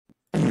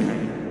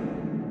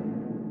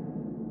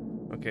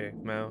Okay,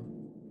 Mao,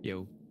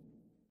 Yo,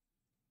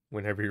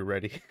 whenever you're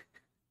ready.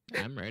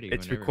 I'm ready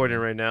It's whenever, recording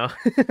man. right now.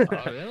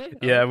 Oh, really?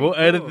 Yeah, Okay, we'll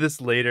edit cool. this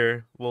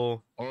later.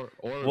 Or We'll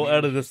maybe we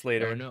edit should, this or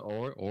later. no,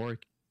 or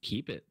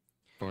keep it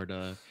for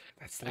the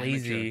That's amateur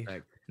lazy.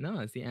 effect. No,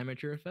 it's the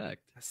amateur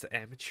effect. That's the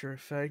amateur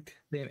effect.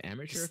 The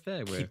amateur Just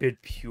effect where. keep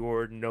it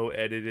pure, no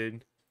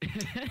edited.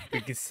 We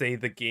can say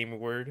the game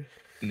word.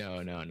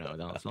 No,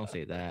 don't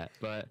say that.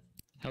 But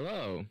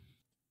hello.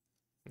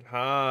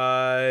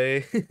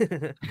 Hi.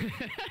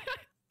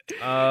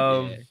 Yeah,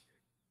 um,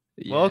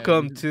 yeah.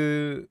 welcome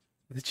to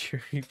the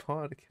Cherry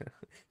Podcast.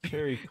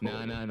 Cherry No,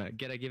 Cult. no, no.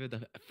 Gotta give it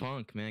the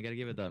funk, man. Gotta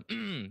give it the.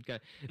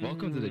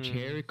 Welcome to the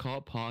Mm.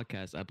 CherryCult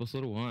Podcast,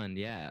 episode 1.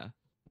 Yeah,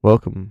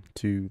 Welcome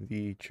to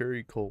the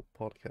Cherry Cult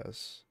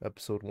Podcast,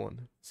 episode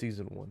 1,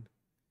 season 1.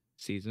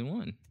 season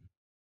 1.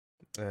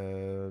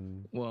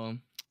 And Well,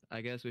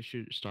 I guess we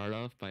should start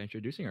off by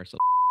introducing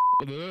ourselves.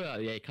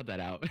 Yeah, cut that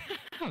out.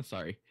 I'm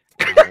sorry.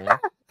 Owl.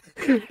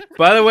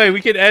 by the way, we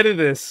can edit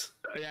this.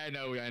 Yeah,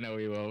 I know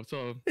we will.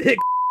 So,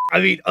 I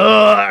mean,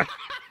 I'm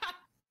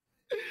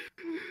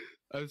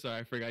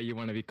sorry, I forgot you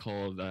want to be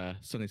called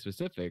something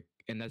specific,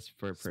 and that's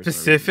for personal reasons.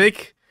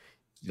 specific.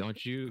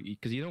 Don't you?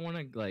 Because you don't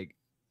want to like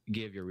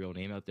give your real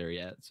name out there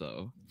yet.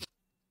 So,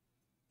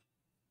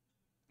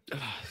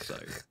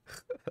 sorry.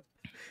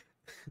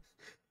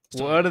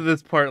 We'll edit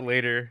this part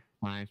later.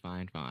 Fine.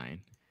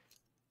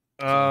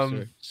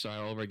 Um, Start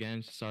all over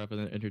again. Start off with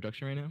an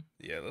introduction right now.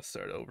 yeah, let's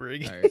start over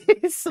again. All right.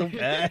 It's so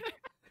bad.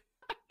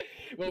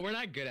 Well, we're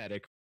not good at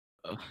it.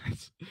 Oh,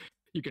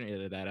 you can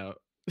edit that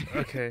out.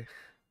 Okay.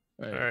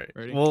 All All right.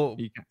 ready? We'll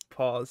You can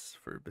pause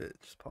for a bit.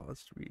 Just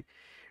pause.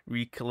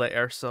 Recollect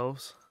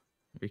ourselves.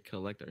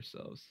 recollect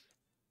ourselves.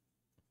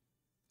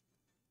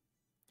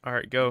 All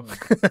right, go.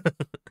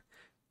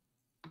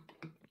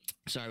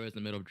 Sorry, I was in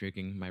the middle of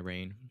drinking my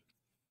rain.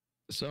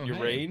 So Your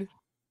hey, rain?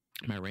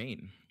 my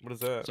rain. What is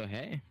that? So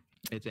hey,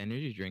 it's an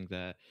energy drink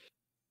that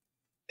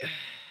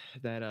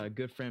that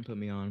good friend put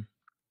me on,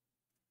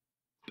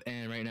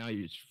 and right now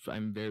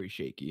I'm very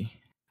shaky.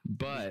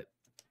 But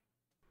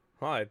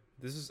Hi,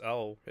 this is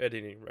Owl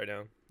editing right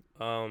now.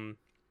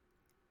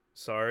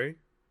 Sorry.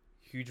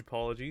 Huge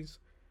apologies.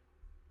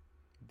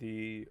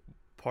 The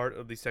part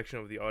of the section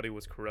of the audio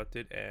was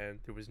corrupted and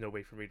there was no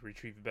way for me to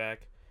retrieve it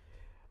back.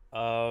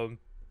 So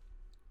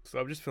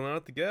I'm just filling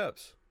out the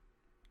gaps.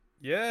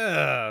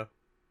 Yeah.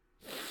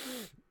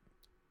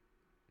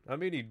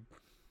 I'm eating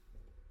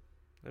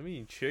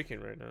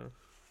chicken right now.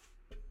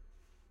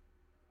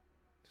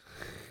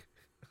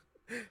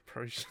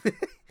 Probably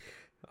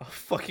I'll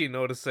fucking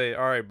know what to say.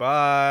 All right,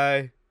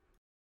 bye.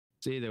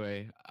 so either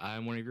way,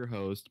 I'm one of your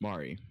hosts,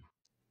 Mari,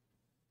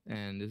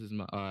 and this is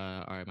my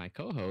my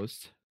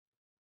co-host.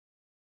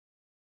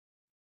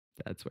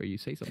 That's where you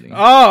say something. Oh,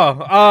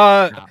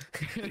 Ah.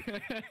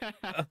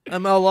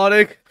 I'm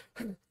melodic.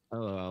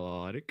 Hello,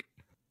 Owlotic.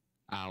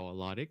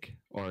 Owlotic,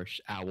 or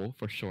Owl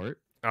for short.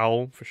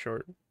 Owl for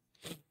short.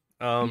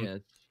 Yes.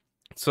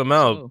 So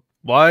Mel, So,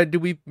 why do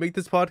we make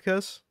this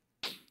podcast?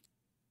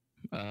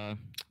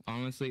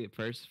 honestly,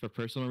 first for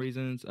personal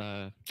reasons,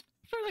 for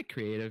like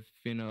creative,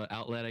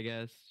 outlet, I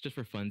guess, just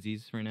for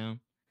funsies for now,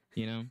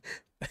 you know.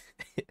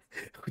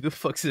 Who the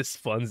fuck's this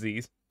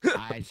funsies?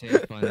 I say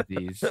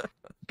funsies.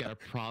 Got a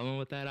problem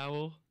with that,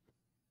 Owl?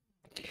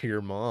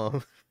 Your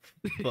mom.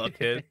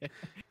 Fuckhead.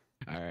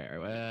 All right,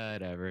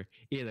 whatever.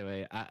 Either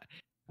way,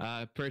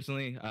 I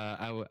personally,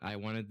 I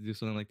wanted to do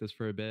something like this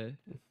for a bit.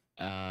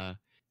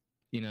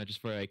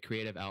 Just for a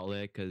creative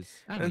outlet, because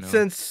I don't And know.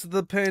 since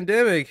the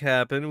pandemic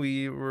happened,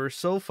 we were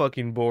so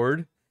fucking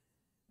bored.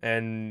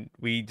 And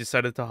we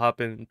decided to hop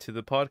into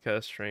the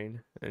podcast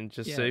train and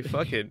just Yeah. say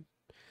fuck it.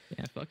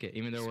 Yeah, fuck it.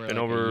 Even though It's we're been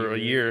like over a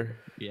year.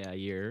 Yeah, a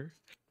year.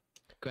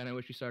 Kind of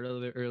wish we started a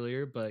little bit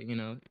earlier, but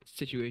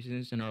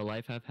situations in our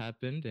life have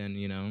happened, and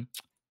a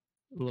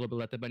little bit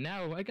like that. But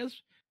now, I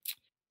guess,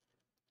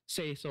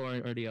 say so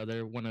or the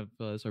other, one of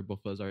us or both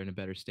of us are in a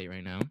better state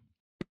right now.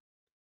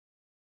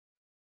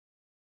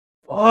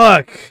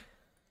 Fuck.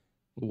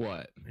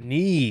 What? My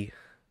knee.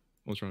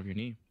 What's wrong with your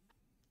knee?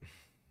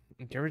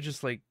 You ever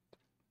just like,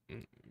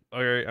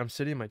 alright, I'm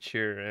sitting in my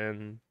chair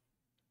and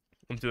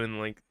I'm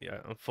doing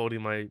I'm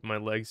folding my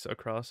legs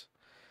across.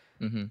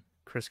 Mm-hmm.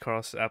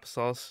 Crisscross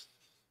applesauce.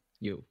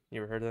 You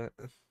You ever heard of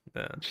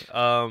that?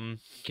 Yeah.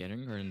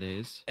 getting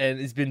days. And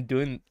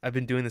I've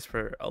been doing this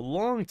for a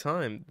long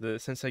time,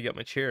 since I got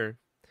my chair.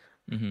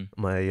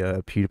 Mm-hmm. My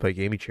PewDiePie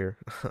gaming chair.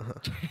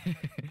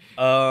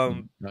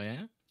 Oh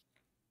yeah.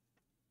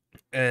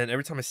 And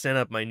every time I stand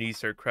up, my knees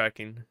start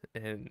cracking,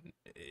 and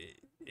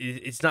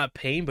it's not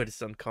pain, but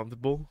it's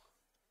uncomfortable.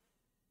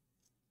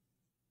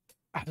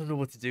 I don't know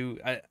what to do.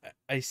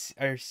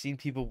 I've seen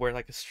people wear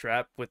like a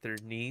strap with their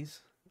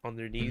knees on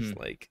their knees,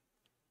 like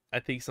I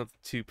think something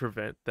to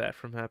prevent that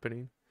from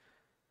happening.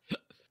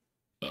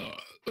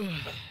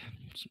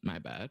 My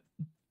bad.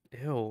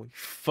 Ew,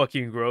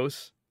 fucking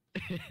gross.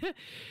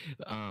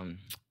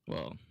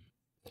 Well,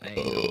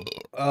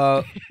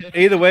 I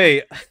Either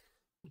way,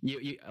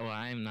 well,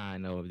 I'm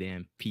not no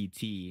damn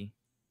PT,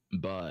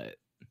 but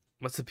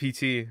what's a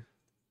PT?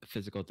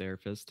 physical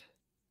therapist.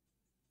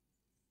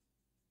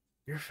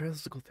 You're a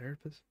physical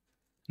therapist?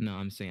 No,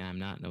 I'm saying I'm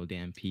not no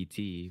damn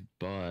PT,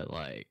 but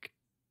like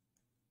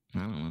I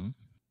don't know,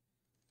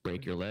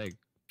 break your leg,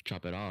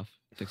 chop it off,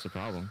 fix the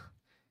problem.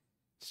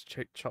 Just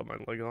chop my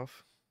leg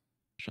off.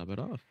 Chop it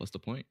off. What's the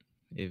point?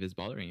 If it's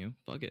bothering you,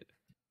 fuck it.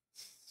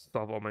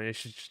 Solve all my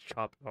issues. Just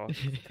chop it off.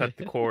 Cut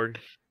the cord.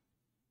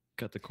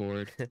 Cut the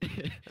cord. I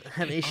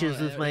have Oh, issues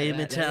with my that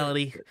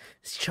mentality.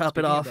 Just chop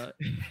it speaking off. about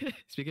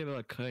speaking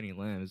about cutting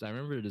limbs, I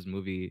remember this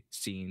movie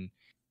scene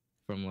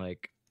from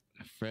like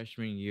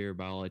freshman year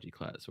biology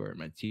class where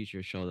my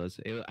teacher showed us.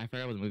 I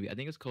forgot what the movie. I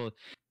think it's called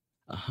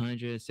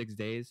 106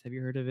 Days. Have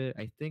you heard of it?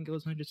 I think it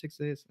was 106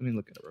 Days. Let me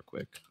look it up real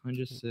quick.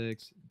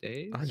 106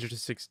 Days.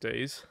 106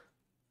 days.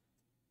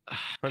 I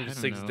don't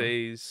 106 know.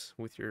 days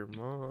with your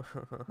mom.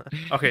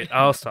 Okay,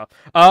 I'll stop.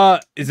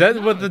 Is that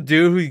what No. the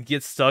dude who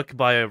gets stuck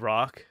by a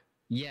rock?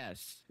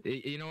 Yes.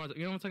 You know what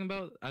I'm talking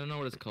about? I don't know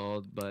what it's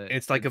called, but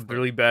It's like a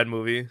really bad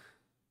movie.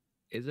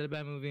 Is it a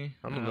bad movie?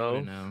 I don't I know.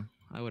 wouldn't know.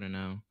 I wouldn't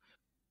know.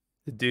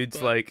 The dude's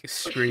But like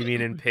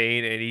screaming in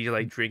pain and he's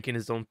like drinking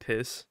his own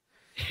piss.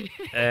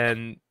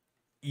 And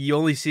you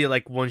only see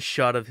like one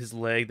shot of his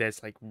leg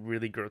that's like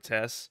really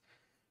grotesque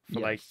for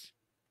like yes.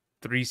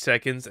 3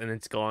 seconds and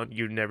it's gone.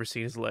 You've never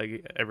seen his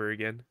leg ever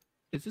again.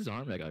 It's his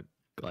arm that got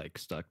like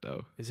stuck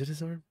though. Is it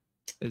his arm?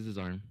 It's his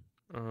arm.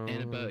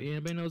 And but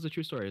anybody knows the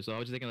true story. So I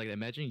was just thinking like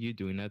imagine you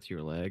doing that to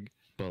your leg,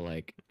 but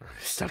like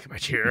Stuck in my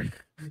chair.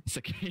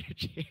 stuck in your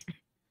chair.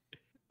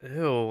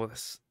 Ew.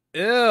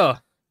 Ew.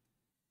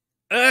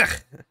 Ugh.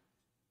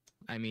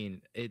 I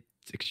mean, it's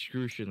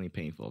excruciatingly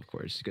painful, of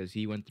course, because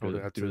he went through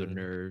that's through a- the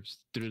nerves,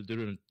 through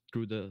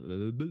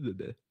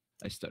the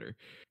I stutter,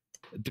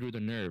 through the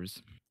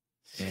nerves,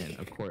 and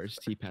of course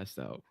he passed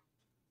out.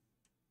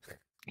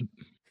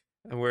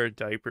 I wear a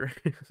diaper.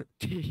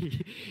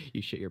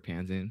 You shit your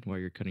pants in while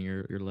you're cutting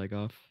your leg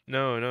off.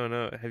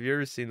 No. Have you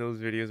ever seen those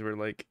videos where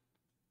like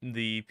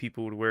the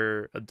people would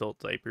wear adult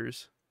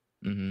diapers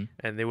Mm-hmm.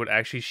 and they would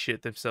actually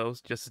shit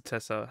themselves just to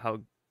test out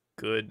how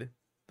good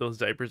those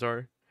diapers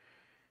are?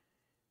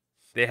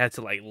 They had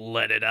to like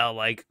let it out,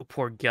 like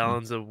pour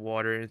gallons of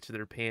water into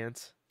their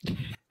pants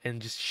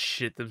and just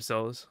shit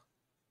themselves.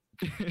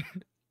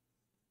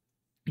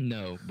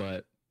 No,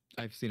 but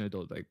I've seen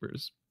adult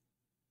diapers.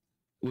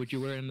 Would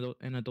you wear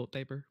an adult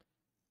diaper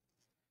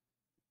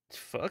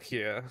Fuck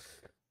yeah.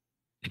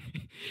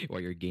 while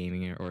you're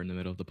gaming or in the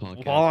middle of the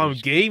podcast? While or I'm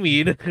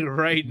gaming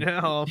right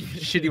now, I'm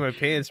shitting my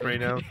pants right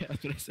now. I was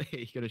gonna say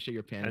you're gonna shit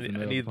your pants in the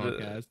I middle need of the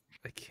podcast,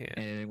 I can't.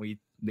 and when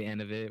the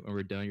end of it, when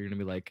we're done, you're gonna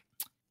be like,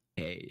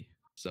 "Hey,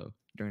 so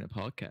during the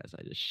podcast,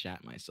 I just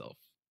shat myself.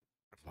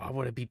 Why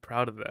would I be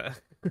proud of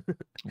that?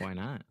 Why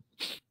not?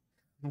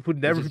 Would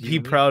never just you be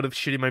and me. proud of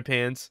shitting my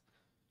pants.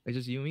 It's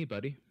just you and me,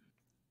 buddy."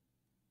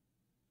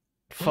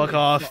 Fuck Holy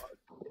off.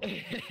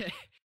 fuck.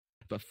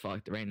 But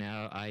fucked right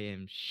now, I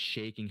am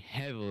shaking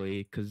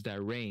heavily because that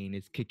rain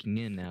is kicking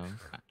in now.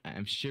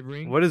 I'm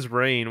shivering. What is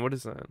rain? What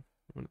is that?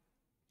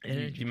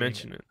 Energy You drink.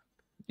 mentioned it.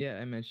 Yeah,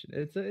 I mentioned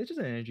it's just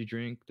an energy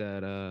drink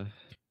that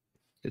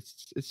it's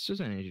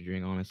just an energy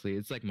drink. Honestly,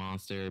 it's like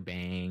Monster,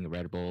 Bang,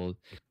 Red Bull.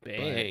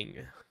 Bang.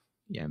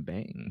 Yeah,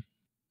 Bang.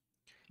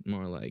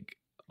 More like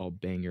I'll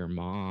bang your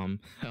mom.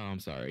 Oh, I'm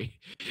sorry.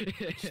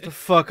 Shut the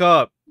fuck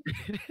up.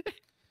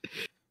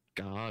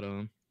 Got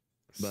him.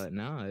 But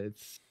no,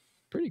 it's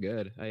pretty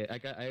good. I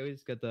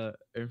always get the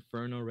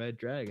Inferno Red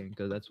Dragon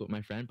because that's what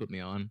my friend put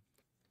me on.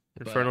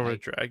 Infernal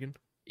Red Dragon.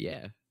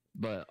 Yeah,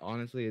 but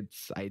honestly,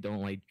 I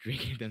don't like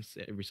drinking them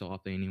every so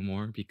often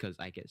anymore because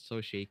I get so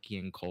shaky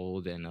and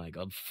cold and like,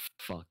 oh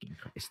fucking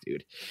Christ,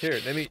 dude. Here,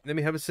 let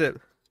me have a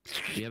sip.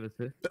 Do you have a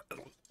sip?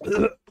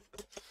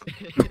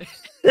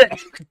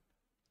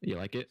 You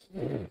like it?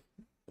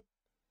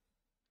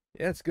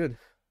 Yeah, it's good.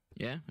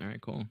 Yeah. All right.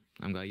 Cool.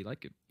 I'm glad you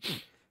like it.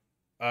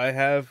 I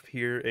have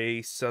here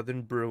a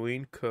Southern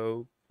Brewing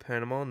Co.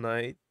 Panama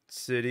Night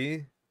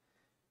City.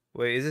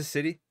 Wait, is it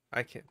city?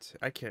 I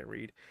can't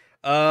read.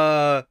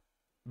 Burr.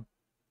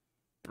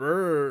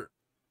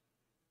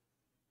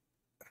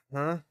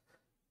 Huh?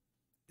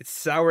 It's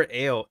sour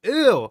ale.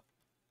 Ew.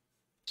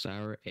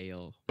 Sour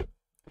ale.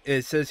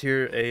 It says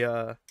here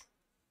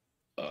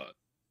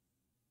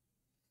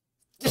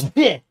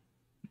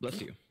Bless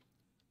you.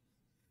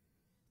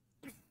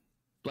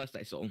 Bless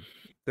thy soul.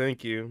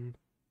 Thank you.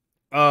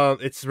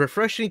 It's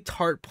refreshing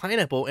tart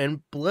pineapple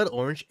and blood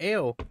orange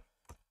ale.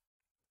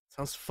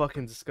 Sounds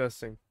fucking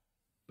disgusting.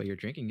 But you're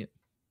drinking it.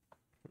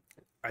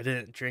 I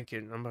didn't drink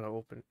it. I'm about to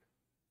open it.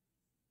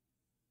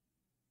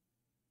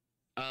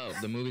 Oh,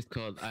 the movie's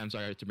called. I'm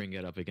sorry to bring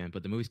it up again,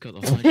 but the movie's called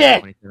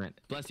 127.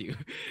 Bless you.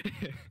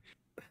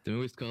 The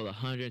movie's called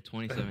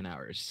 127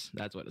 hours.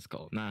 That's what it's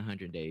called. Not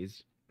 100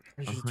 days.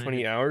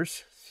 120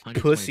 hours?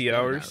 127 Pussy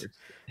hours.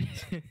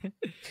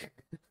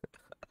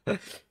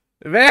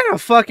 Man, I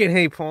fucking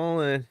hate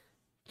Poland.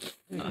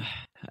 I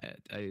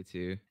do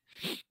too.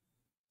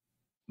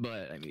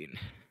 But I mean,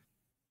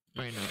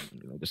 right now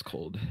I'm just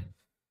cold.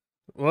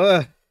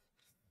 What?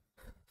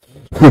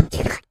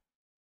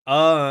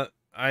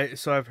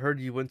 So I've heard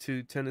you went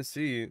to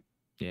Tennessee.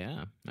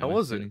 Yeah, I How went to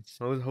was it? Tennessee.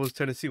 How was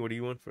Tennessee? What do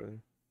you want for it?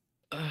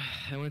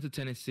 I went to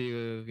Tennessee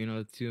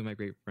with two of my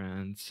great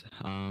friends.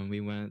 We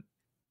went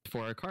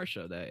for a car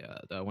show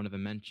that one of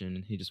them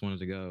mentioned. He just wanted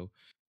to go,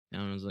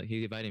 and I was like,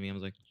 he invited me. I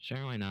was like,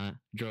 sure, why not?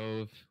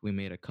 Drove. We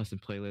made a custom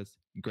playlist.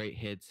 Great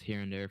hits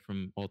here and there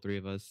from all three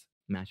of us.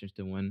 Matches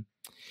to one.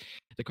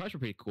 The cars were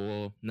pretty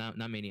cool. Not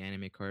many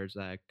anime cars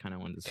that I kind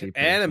of wanted to see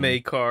personally.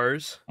 Anime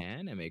cars.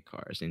 Anime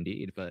cars,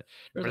 indeed, but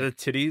there was Were the like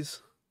titties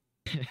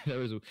there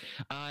was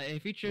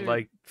it featured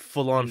like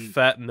full on mm,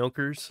 fat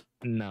milkers?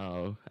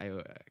 no, I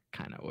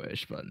kind of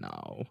wish, but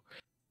no.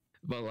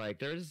 But like,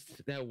 there's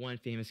that one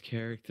famous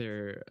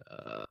character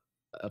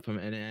from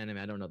an anime.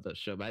 I don't know the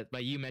show,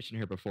 but you mentioned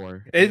her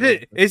before. Is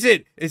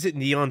it? Is it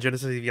Neon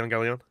Genesis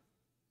Evangelion?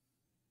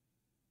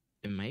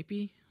 It might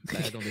be, but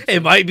I don't think It so.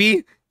 might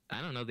be.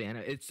 I don't know the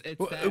anime. It's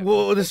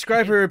Well,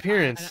 describe her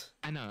appearance.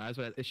 I know.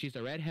 She's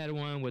the redhead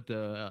one with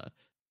the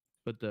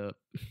with the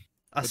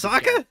with the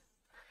Asaka?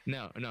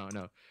 no.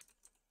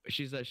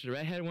 She's a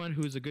redhead one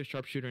who's a good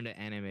sharpshooter in the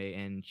anime,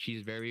 and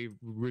she's very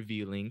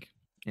revealing,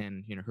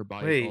 and her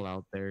body's all Wait,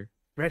 out there.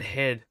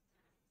 redhead.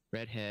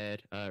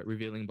 Redhead,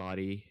 revealing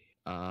body,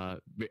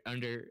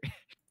 under,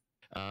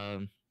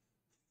 um,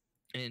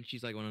 and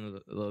she's like one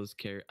of those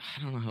characters.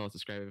 I don't know how else to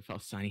describe it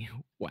without sounding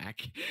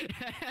whack.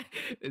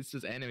 It's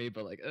just anime,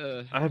 but like,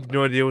 I have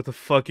no idea what the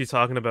fuck you're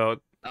talking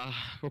about.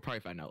 we'll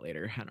probably find out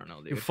later. I don't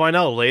know, You dude. find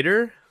out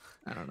later.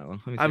 I don't know.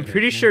 Let me see I'm her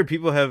pretty name. sure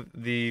people have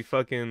the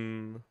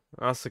fucking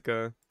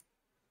Asuka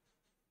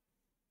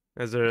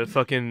as a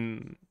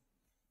fucking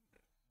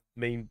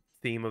main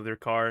theme of their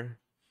car.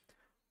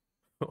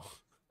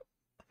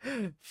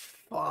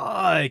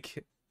 Fuck.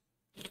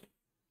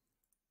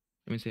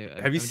 Let me see.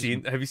 Have you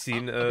seen? Have you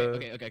seen?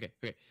 Okay.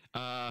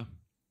 I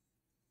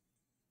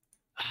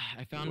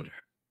found.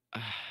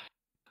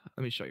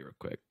 Let me show you real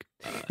quick.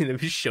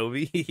 Let me show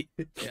me.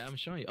 Yeah, I'm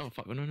showing you. Oh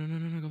fuck! No.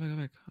 Go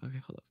back.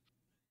 Okay, hold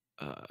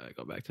up.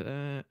 Go back to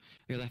that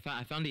because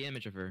I found the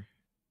image of her.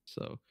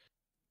 So,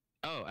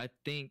 I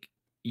think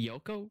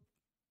Yoko.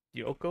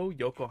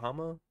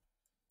 Yokohama.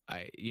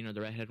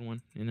 The redhead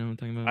one. You know what I'm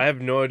talking about? I have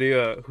no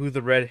idea who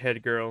the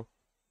redhead girl.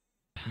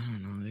 I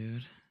don't know,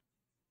 dude.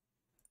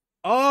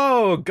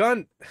 Oh,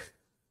 gun.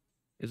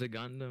 Is it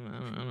Gundam?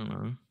 I don't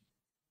know.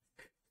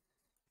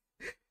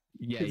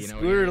 Yeah,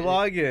 Scooter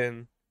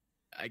Login.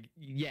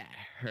 Yeah,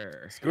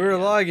 her. Scooter Yeah.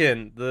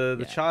 Login, the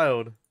Yeah.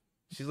 child.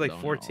 She's like Don't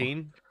know.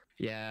 14.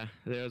 Yeah,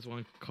 there was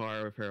one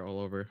car with her all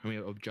over. I mean,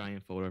 a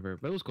giant photo of her,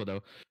 but it was cool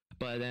though.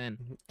 But then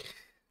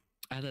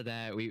after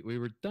that, we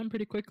were done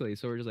pretty quickly.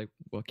 So we're just like,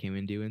 what can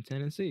we do in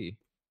Tennessee?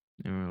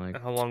 And we're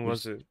like, How long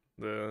was it?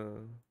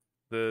 The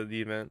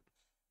event.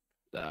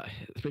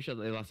 Pretty sure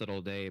they lasted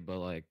all day, but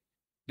like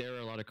there were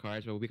a lot of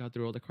cars, but we got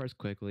through all the cars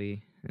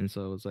quickly, and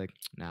so it was like,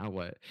 now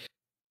what?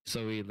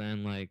 So we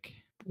then like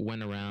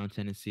went around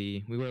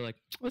Tennessee. We were like,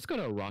 let's go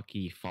to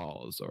Rocky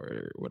Falls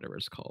or whatever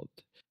it's called.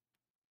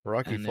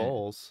 Rocky And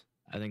Falls.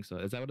 I think so.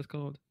 Is that what it's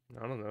called?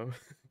 I don't know.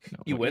 No,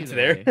 You well, went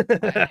either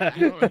there.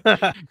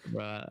 way.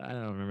 I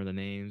don't remember the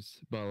names,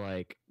 but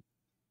like,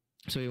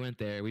 so we went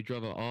there. We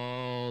drove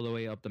all the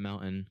way up the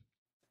mountain.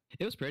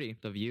 It was pretty.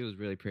 The view was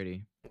really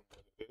pretty.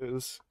 It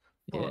was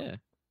Yeah. fun.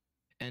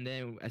 And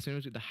then as soon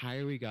as the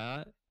higher we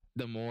got,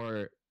 the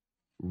more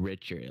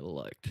richer it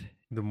looked.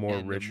 The more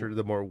And richer,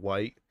 the more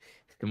white.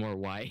 The more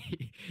white.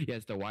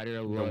 Yes, the whiter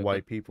it The looked.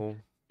 white people.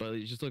 But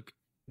it just look.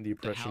 The The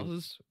oppression.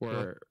 houses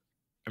were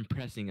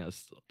impressing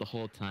us the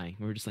whole time.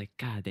 We were just like,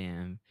 God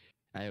damn.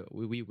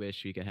 We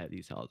wish we could have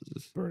these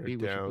houses. Burn we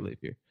it wish we down. could live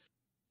here.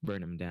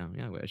 Burn them down.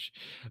 Yeah, I wish.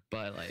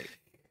 But like,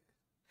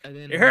 and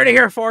then You heard it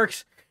here,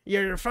 folks.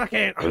 You're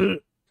fucking.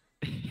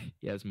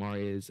 yes,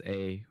 Mari is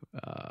a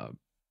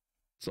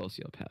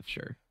sociopath,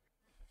 sure.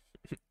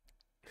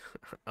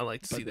 I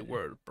like to But see the the-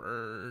 word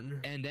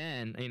burn. And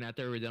then,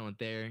 after we were done with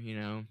there,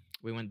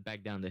 we went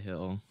back down the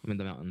hill. I mean,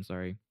 the mountain,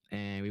 sorry.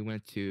 And we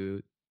went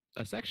to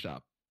a sex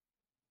shop.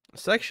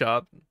 Sex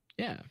shop.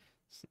 Yeah.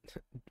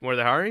 Were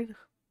they hiring?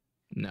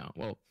 No.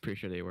 Well, pretty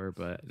sure they were,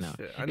 but no.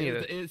 Shit, I need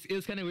it. It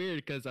was kind of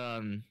weird because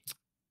there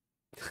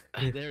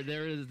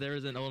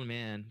was an old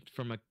man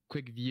from a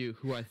quick view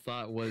who I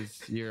thought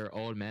was your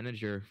old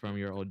manager from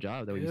your old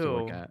job that we used to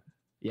work Ew. at.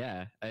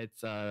 Yeah,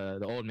 it's the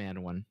old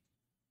man one.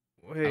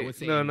 Wait, would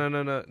say-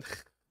 no.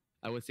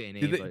 I would say a Do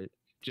name, they- but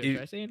you-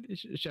 should I say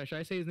should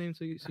I say his name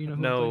so you know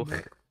who No. I'm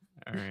talking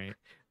about? All right.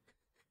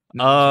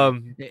 No,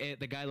 I'm sorry.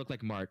 The guy looked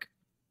like Mark.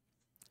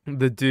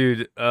 The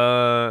dude.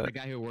 The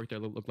guy who worked there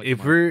looked like If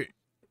Mark.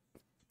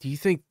 do you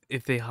think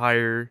if they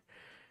hire,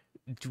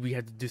 do we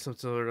have to do some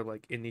sort of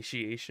like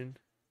initiation?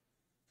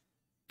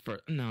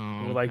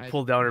 No. Or like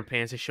pull down their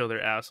pants and show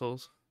their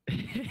assholes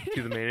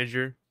to the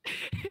manager?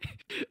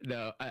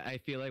 No, I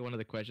feel like one of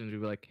the questions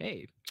would be like,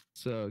 hey,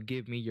 so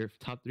give me your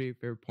top 3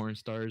 favorite porn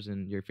stars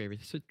and your favorite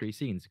 3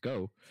 scenes.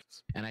 Go.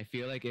 And I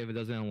feel like if it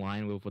doesn't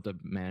align with what the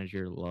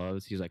manager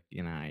loves, he's like,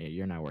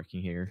 you're not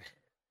working here.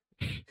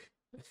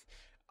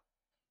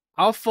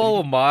 I'll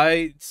follow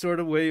my sort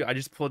of way. I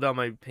just pull down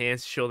my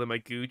pants, show them my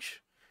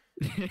gooch.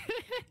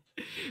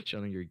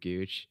 Showing your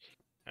gooch.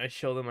 I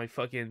show them my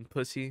fucking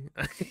pussy,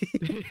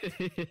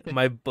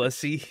 my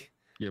bussy.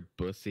 Your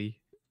pussy.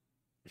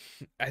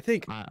 I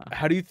think. Ah,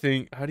 How do you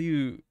think? How do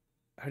you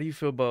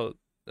feel about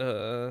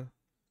uh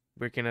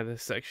working at a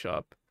sex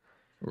shop?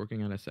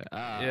 working on a set.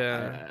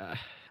 Yeah,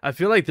 I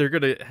feel like they're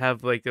gonna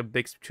have like a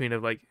mix between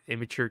of like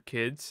immature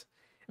kids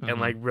and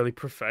uh-huh. like really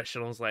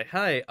professionals. Like,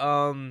 hi,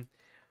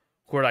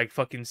 who are like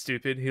fucking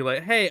stupid. Who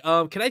like, hey,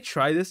 can I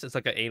try this? It's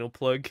like an anal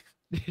plug.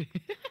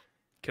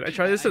 Can I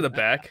try this in the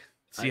back?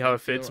 See how I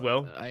it fits feel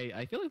well.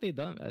 I feel like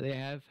they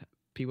have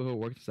people who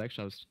work in sex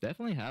shops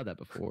definitely have that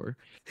before.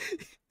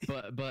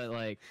 But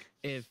like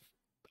if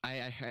I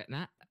heard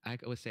not I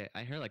would say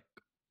I heard like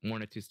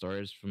one or two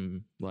stories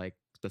from like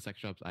the sex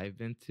shops I've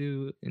been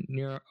to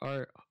near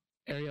our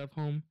area of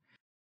home,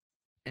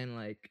 and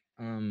like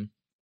and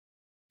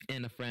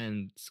a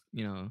friend,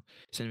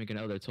 significant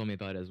other told me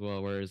about it as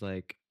well, whereas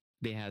like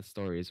they had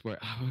stories where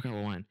I got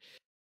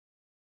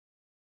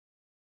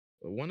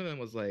one of them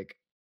was like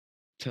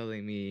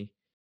telling me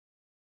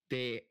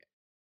they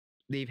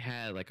they've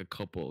had like a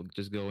couple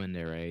just go in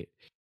there, right?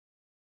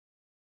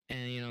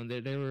 And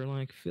they were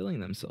like feeling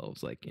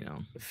themselves, like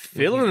looking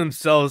Feeling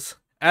themselves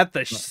at the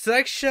like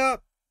sex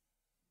shop.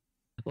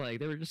 they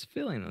were just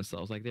feeling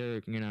themselves, like they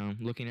were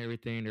looking at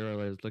everything. They were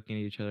like, looking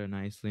at each other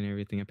nicely and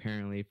everything.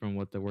 Apparently, from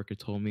what the worker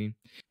told me.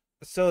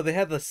 So they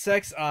had the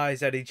sex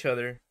eyes at each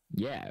other.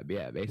 Yeah,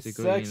 basically,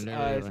 Sex they're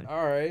eyes. like,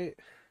 All right.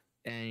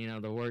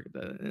 and the work,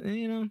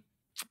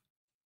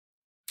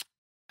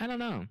 I don't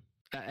know.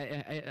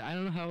 I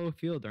don't know how I would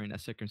feel during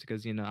that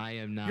circumstance because I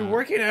am You're not.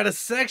 working at a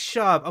sex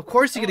shop. Of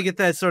course you're Oh gonna get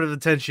that sort of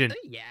attention.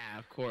 yeah,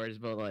 of course,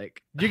 but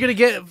like, You're gonna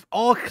get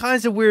all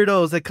kinds of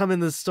weirdos that come in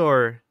the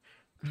store.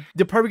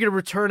 They're probably gonna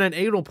return an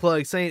anal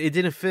plug saying it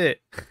didn't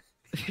fit.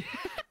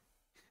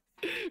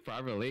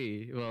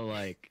 probably. Well,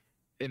 like,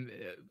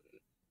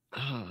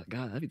 oh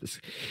god, that'd be this.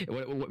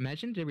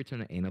 Imagine they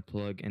return an anal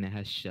plug and it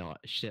has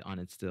shit on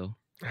it still.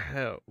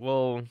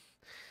 Well,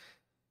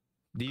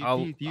 Do you, do I'll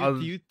you do you do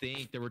I'll you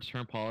think the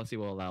return policy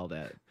will allow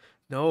that?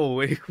 no,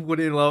 it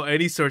wouldn't allow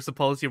any sorts of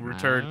policy of I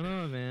return don't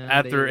know, man.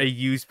 after a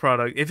used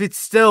product. If it's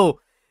still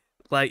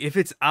like if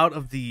it's out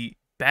of the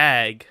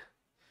bag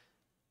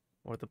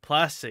or the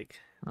plastic,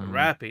 the Uh-huh.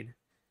 wrapping,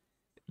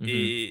 Mm-hmm.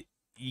 it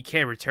you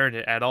can't return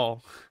it at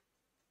all.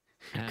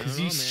 I don't Cause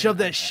you know, man. shove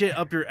that shit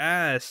up your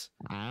ass.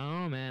 I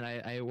don't know, man.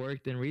 I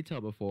worked in retail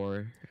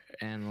before,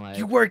 and You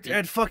like, worked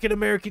at fucking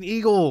American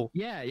Eagle,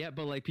 yeah,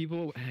 but like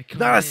people come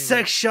not a in with,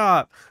 sex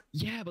shop.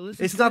 yeah, but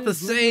listen It's to not the this.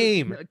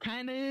 same.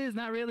 Kind of is,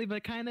 not really,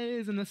 but kind of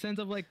is in the sense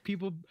of like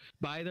people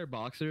buy their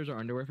boxers or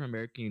underwear from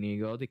American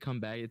Eagle. They come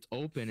back, it's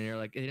open, and they're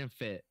like, it didn't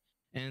fit,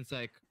 and it's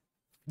like,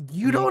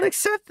 You don't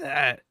accept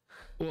that.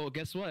 well,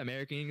 guess what?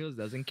 American Eagles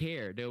doesn't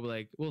care. They'll be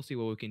like, we'll see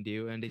what we can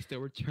do, and they still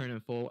return in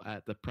full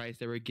at the price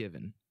they were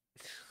given.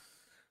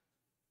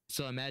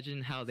 So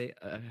imagine how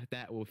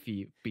that will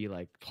be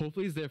like.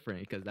 Hopefully, it's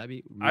different because that'd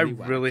be I really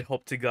really whack.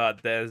 hope to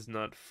God that is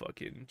not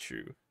fucking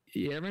true.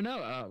 You never know.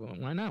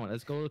 Why not?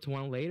 Let's go to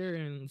one later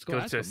and let's go Go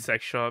ask to a them.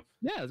 sex shop.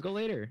 Yeah, let's go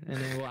later, and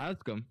then we'll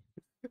ask them.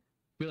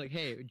 Be like,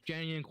 hey,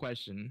 genuine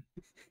question.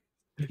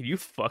 Can you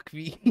fuck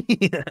me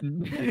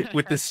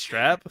with the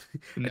strap?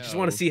 I just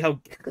want to No, see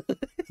how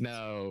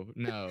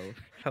no.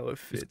 how it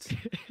fits.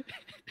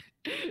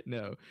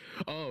 No.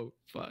 Oh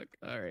fuck.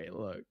 All right,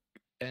 look.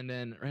 And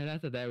then right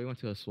after that, we went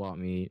to a swap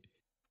meet.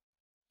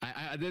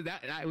 I did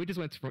that. We just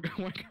went from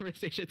one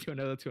conversation to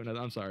another to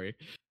another. I'm sorry,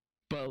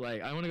 but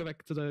like I want to go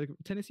back to the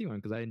Tennessee one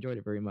because I enjoyed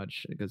it very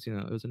much because it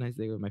was a nice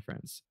day with my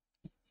friends.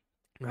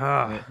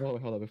 Ah,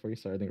 Hold on before you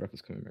start. I think Ref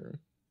is coming in my room.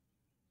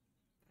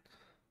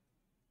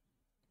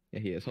 Yeah,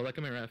 he is. Hold on,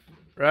 come in, Ref.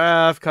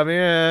 Raph, come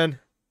in.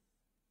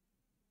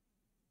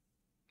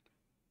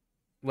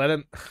 Let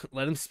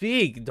him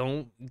speak.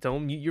 Don't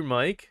mute your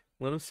mic.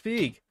 Let him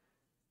speak.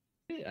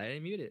 I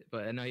didn't mute it,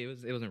 but no, it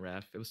wasn't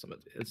Ref. It was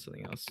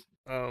something else.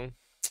 Oh,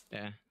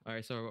 Yeah. All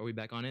right. So are we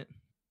back on it?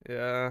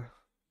 yeah.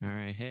 All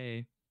right.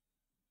 Hey.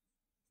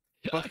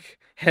 Fuck.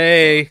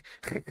 Hey.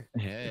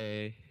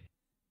 Hey.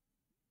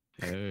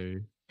 Hey.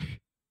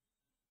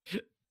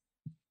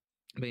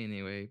 But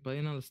anyway,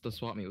 the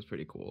swap meet was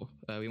pretty cool.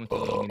 We went to a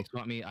little mini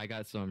swap meet. I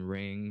got some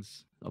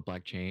rings, a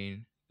black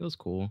chain. It was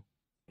cool.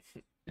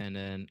 And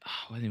then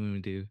what did we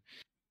do?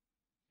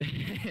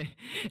 And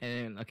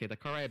then okay, the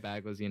car ride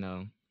back was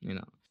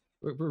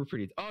we're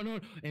pretty. Oh no!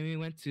 And we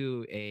went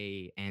to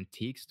a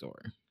antique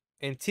store.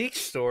 Antique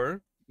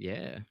store.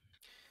 Yeah.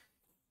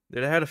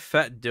 Did I had a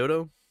fat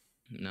dodo?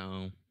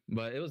 No,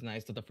 but it was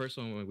nice. So the first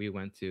one we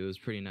went to was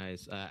pretty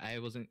nice. I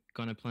wasn't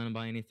gonna plan on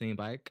buying anything,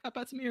 but I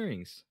bought some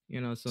earrings.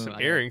 So Some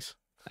earrings.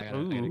 I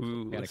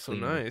Ooh, gotta that's so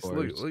clean them, of nice.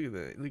 course. Look at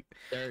that.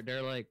 Look.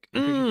 They're like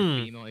I'm pretty sure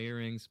they're female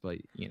earrings, but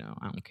I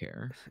don't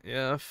care.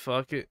 Yeah,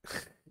 fuck it.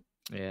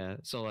 Yeah,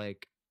 so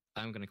like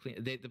I'm gonna clean.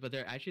 But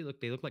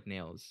they look like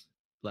nails.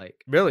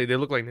 Like Really, they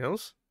look like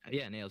nails.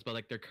 yeah, nails, but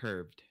like they're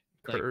curved.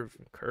 Like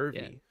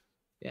Curvy.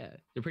 yeah,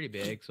 they're pretty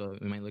big, so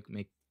it might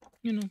make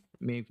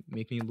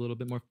me a little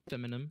bit more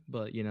feminine.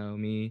 But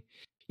me,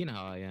 you know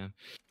how I am.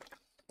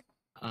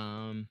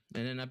 And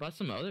then I bought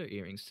some other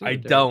earrings too. I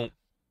don't.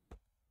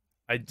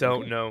 I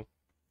don't Okay. know.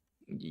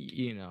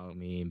 You know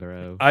me,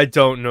 bro. I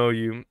don't know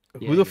you. Yeah, Who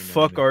the you know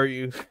fuck me. are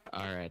you?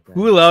 All right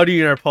Who then. allowed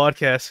you in our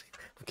podcast?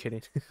 I'm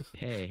kidding.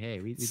 Hey,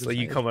 we It's like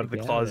you decided come out of the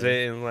together.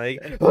 closet and like,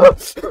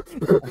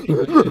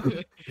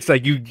 it's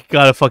like you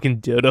got a fucking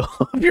dildo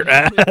up your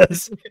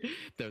ass.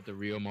 The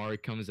real Mari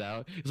comes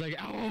out. He's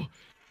like, "Ow,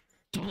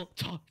 don't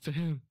talk to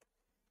him."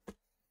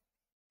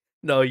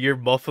 No, you're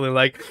muffling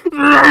like.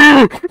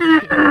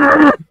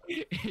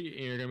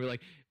 You're gonna be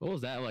like, "What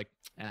was that?" Like,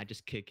 and I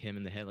just kick him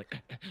in the head. Like,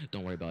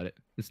 "Don't worry about it.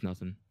 It's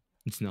nothing.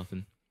 It's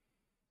nothing."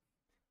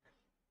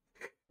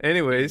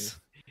 Anyways,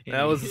 Anyways,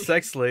 that was a anyways,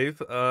 sex slave.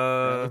 that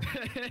was.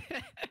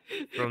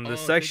 From the Oh,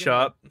 sex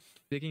shop.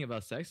 speaking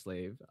about sex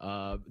slave,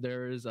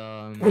 there's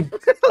I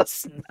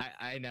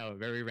know,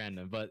 very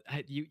random, but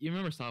you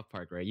remember South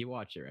Park, right? You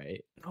watch it,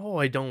 right? No,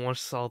 I don't watch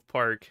South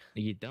Park.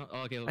 You don't?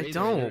 Oh, okay, well, I either way,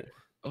 don't.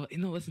 oh,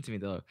 no, listen to me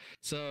though.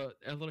 So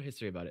a little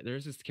history about it.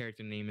 There's this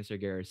character named Mr.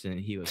 Garrison.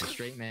 He was a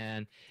straight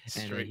man, and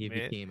then Straight he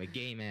man. became a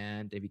gay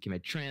man. Then became a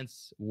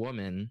trans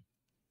woman.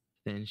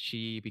 Then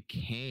she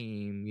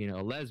became,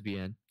 a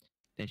lesbian.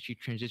 Then she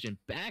transitioned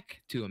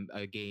back to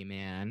a gay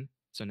man.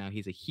 So now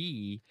he's a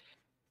he.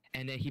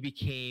 And then he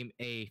became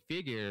a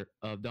figure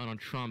of Donald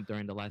Trump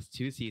during the last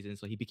 2 seasons.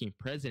 So he became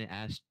president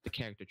as the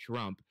character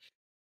Trump.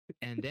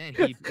 And then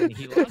he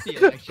lost the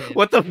election.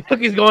 What the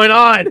fuck is going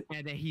on?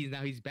 And then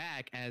he's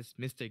back as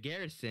Mr.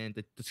 Garrison,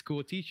 the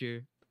school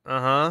teacher.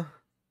 Uh-huh.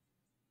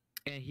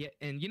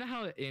 And you know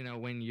how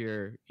when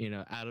you're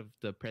out of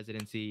the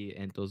presidency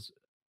and those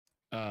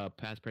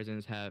past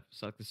presidents have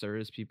secret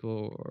service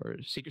people or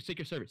secret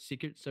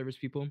service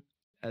people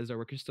as their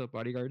workers, still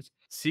bodyguards.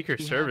 Secret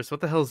He Service.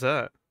 What the hell's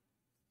that?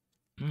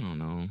 I don't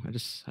know. I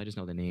just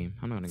know the name.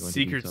 I'm not gonna go into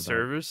Secret detail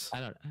Service?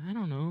 about it. I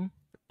don't know.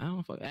 I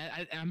don't fuck.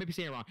 I may be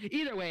saying it wrong.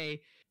 Either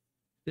way,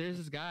 there's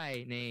this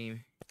guy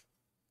named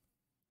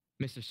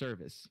Mr.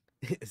 Service.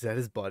 Is that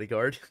his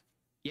bodyguard?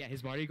 Yeah,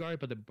 his bodyguard,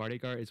 but the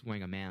bodyguard is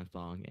wearing a man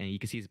thong, and you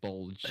can see his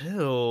bulge.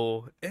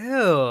 Ew.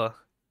 Ew.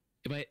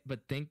 But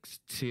thanks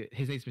to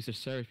his name's Mr.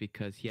 Service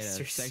because he had a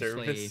Mr. sex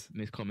Service?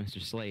 slave called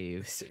Mr.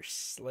 Slave, Mr.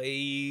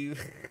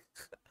 Slave.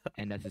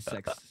 and that's his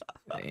sex.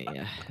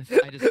 Yeah,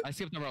 I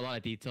skipped over a lot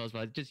of details,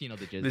 but just the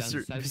gist.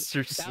 Mr. That Mr.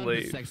 was the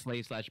Slave. sex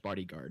slave slash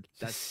bodyguard.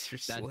 That's Mr. the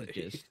Slave.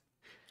 gist.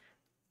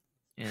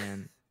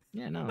 And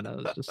yeah, no, that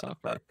was just South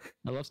Park.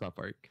 I love South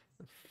Park.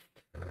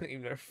 I've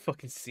never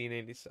fucking seen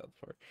any South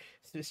Park.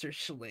 It's Mr.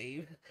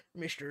 Slave.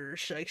 Mr.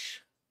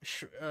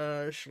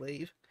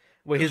 Slave.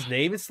 Wait, his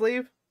name is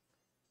Slave?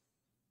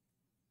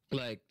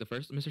 Like the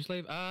first Mr.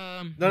 Slave.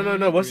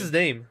 No. What's his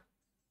name?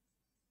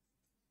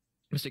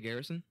 Mr.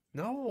 Garrison.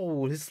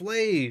 No, his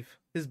slave.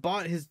 His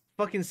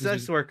fucking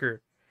sex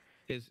worker.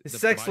 His His the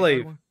sex bodyguard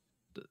slave. one?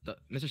 The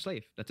Mr.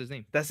 Slave. That's his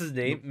name. That's his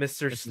name?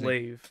 Mr. That's his name.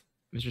 Slave.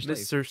 Mr. Slave.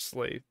 Mr.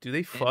 Slave. Do they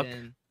And fuck?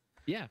 then-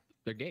 yeah,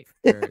 they're gay.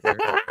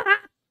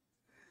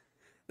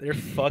 They're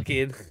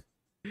fucking.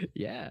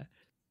 Yeah.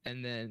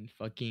 And then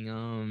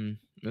fucking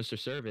Mr.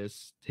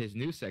 Service, his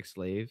new sex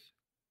slave,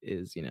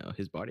 is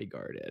his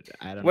bodyguard. And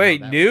I don't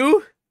Wait, know. how that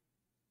new?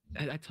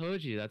 I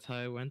told you that's how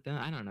it went down.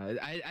 I don't know.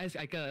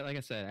 I got, like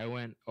I said, I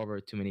went over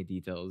too many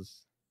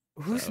details.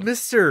 Who's So-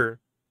 Mr.?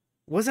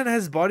 Wasn't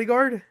his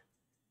bodyguard?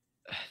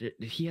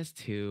 He has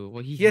two.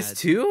 Well, He has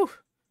two?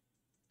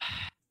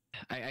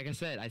 Like I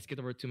said, I skipped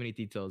over too many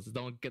details.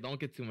 Don't get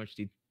too much.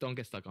 Don't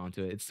get stuck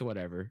onto it. It's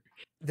whatever.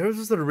 There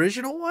was the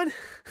original one?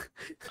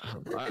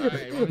 All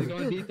right, want me to go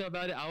in detail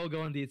about it? I will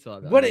go in detail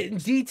about What it. in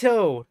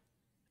detail?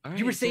 All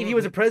You were right, saying so he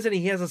was a president,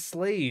 he has a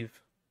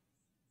slave.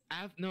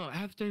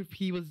 after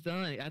he was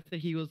done, after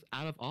he was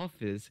out of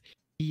office,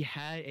 he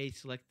had a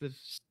selective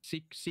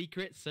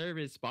secret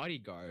service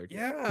bodyguard.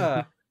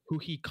 Yeah. Who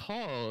he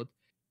called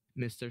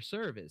Mr.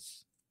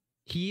 Service.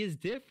 He is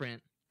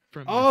different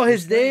from. Oh, Mr.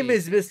 his name Slave.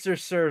 is Mr.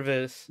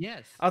 Service.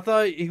 Yes, I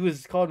thought he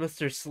was called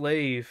Mr.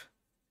 Slave.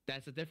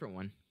 that's a different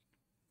one.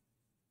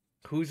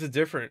 Who's the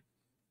different?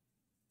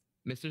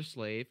 Mr.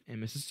 Slave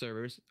and Mrs.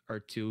 Service are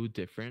two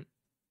different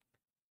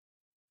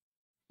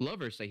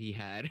lovers that he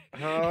had.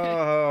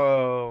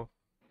 Oh.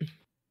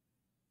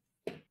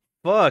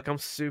 Fuck, I'm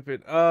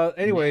stupid.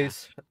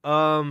 Anyways,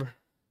 Sorry.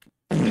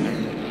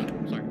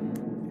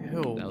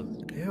 Ew. That was,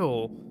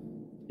 Ew.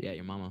 yeah,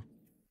 your mama.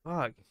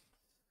 Fuck.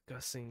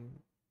 Disgusting.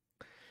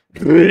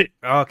 Okay.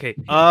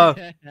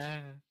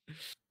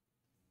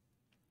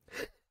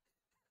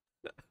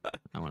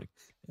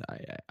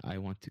 I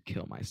want to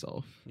kill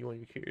myself. You want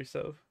to kill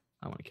yourself?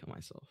 I want to kill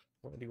myself.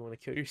 Why do you want to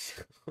kill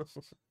yourself?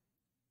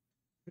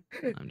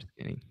 I'm just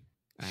kidding.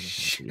 I don't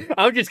have to.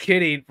 I'm just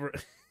kidding. Bro.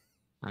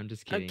 I'm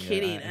just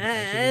kidding.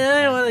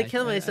 I don't want to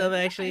kill myself.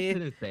 I Actually,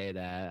 shouldn't say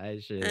that. I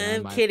should.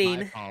 I'm my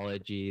kidding.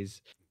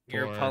 apologies.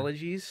 Your for-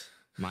 apologies.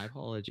 My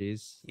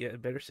apologies. Yeah,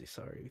 better say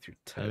sorry with your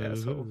tight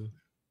asshole.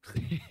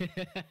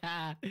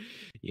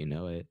 You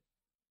know it.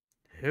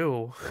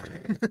 Ew.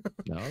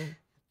 No.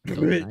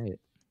 Don't deny it.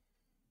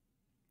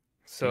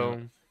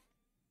 So,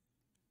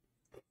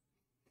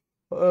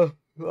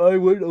 I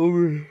went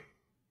over.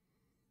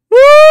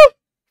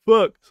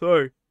 Fuck,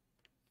 sorry.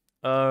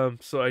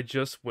 So I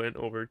just went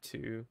over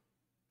to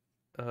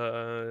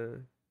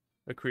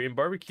a Korean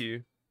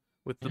barbecue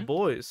with the Yeah.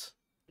 boys.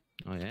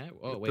 Oh yeah.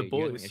 Oh With the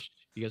wait, boys.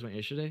 you guys went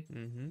yesterday?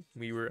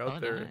 We were out Oh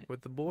there nice,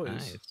 with the boys,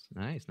 nice,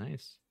 nice,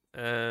 nice.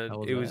 and How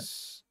was it that?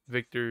 was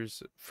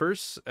Victor's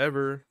first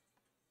ever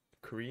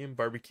Korean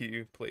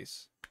barbecue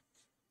place,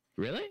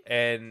 Really?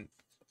 and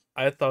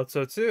I thought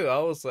so too. I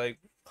was like,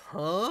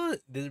 "Huh?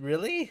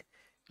 Really?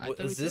 I thought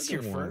we Is took this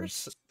your him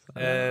first?" once.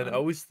 And I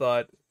always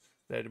thought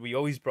that we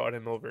always brought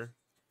him over,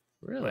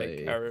 like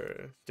Really?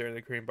 our during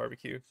the Korean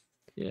barbecue,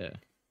 Yeah.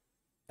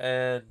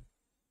 and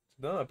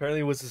no, apparently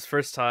it was his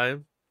first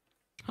time,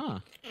 Huh.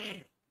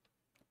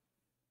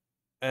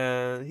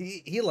 and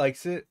he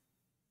likes it.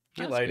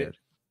 He That's liked it. good.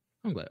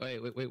 I'm glad.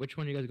 Wait. Which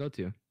one do you guys go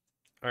to?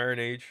 Iron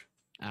Age.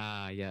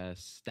 Ah,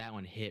 yes, that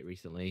one hit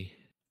recently.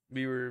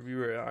 We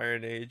were at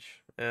Iron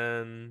Age,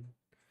 and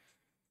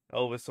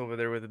Elvis over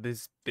there with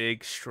his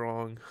big,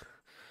 strong,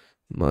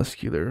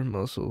 muscular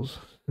muscles.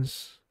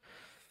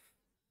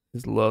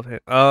 His love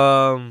hand.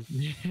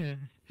 Yeah.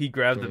 He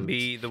grabbed the Throat.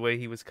 meat the way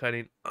he was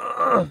cutting.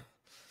 Mm,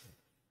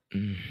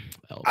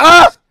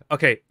 Ah! Elvis.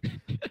 Okay,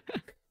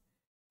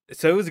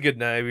 so it was a good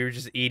night. We were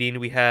just eating.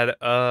 We had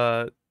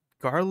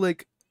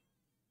garlic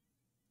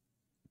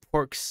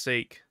pork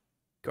steak. Is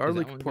that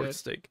Garlic one pork good?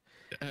 steak.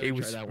 I It haven't tried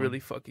was that really one.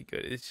 fucking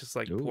good. It's just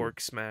like Ooh. pork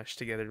smashed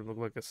together to look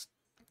like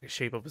a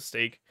shape of a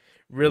steak.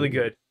 Really Ooh.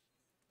 good.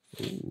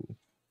 Ooh.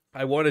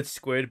 I wanted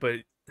squid, but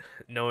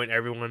knowing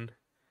everyone,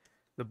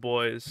 the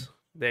boys,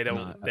 they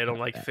No, don't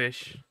like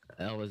fish.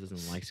 Elvis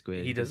doesn't like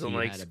squid He because doesn't he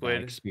like had a bad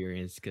squid.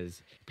 experience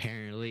because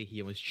apparently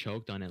he almost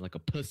choked on it like a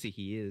pussy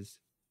he is.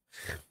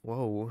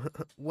 Whoa,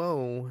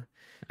 whoa,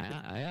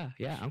 Yeah,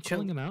 I'm calling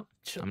chill, him out.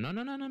 chill, No,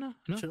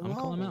 chill I'm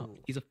calling him out. out.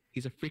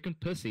 He's a freaking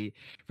pussy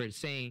for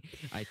saying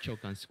I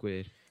choked on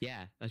squid.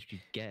 Yeah, that's what you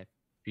get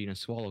for you to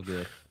swallow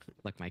good.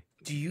 Like my,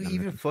 Do you I'm,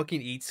 even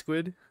fucking eat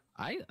squid?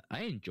 I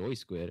enjoy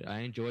squid. I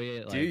enjoy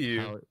it Do like you?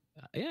 how,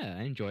 yeah,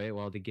 I enjoy it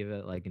while they give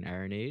it like an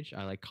Iron Age.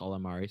 I like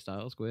calamari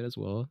style squid as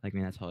well. Like, I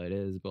mean, that's how it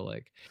is, but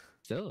like,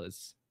 still,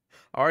 it's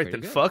All right, pretty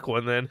then good. fuck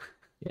one then.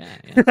 Yeah,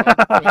 yeah.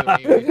 Oh,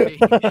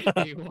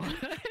 wait. What?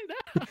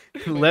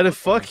 Wait, Let it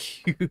hold fuck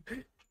on. you.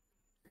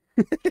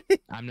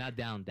 I'm not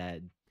down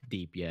that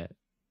deep yet.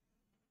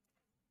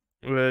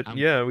 But I'm.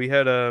 yeah, we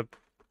had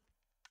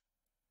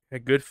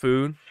good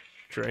food,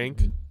 drank.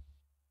 Mhm.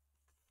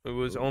 It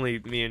was Ooh. only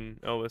me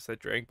and Elvis that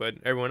drank, but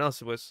everyone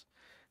else was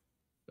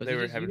Was they it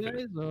were just you having fun.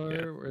 guys,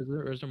 Yeah,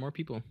 or is there more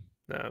people?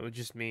 no, it was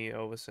just me,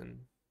 Elvis,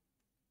 and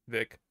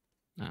Vic.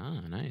 Ah,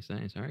 nice,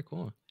 nice. All right,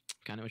 cool.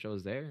 Kind of wish I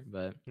was there,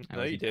 but I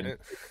No, you wasn't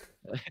didn't.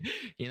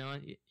 you know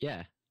what?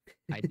 Yeah,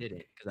 I did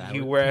it because I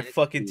You was were in at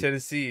fucking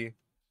Tennessee Tennessee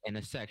in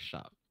a sex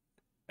shop.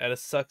 at a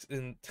sucks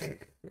in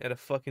at a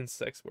fucking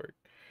sex work.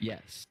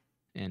 Yes,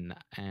 and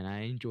I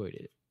enjoyed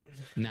it.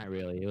 Not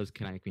really. It was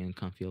kind of making me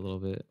uncomfy a little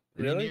bit.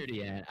 Really? Near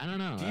the end, I don't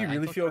know. Do you I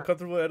really felt feel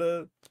uncomfortable at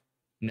a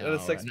no,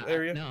 sex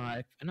area? no.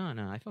 I felt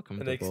An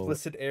comfortable.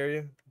 explicit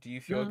area? Do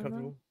you feel No, no,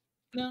 uncomfortable?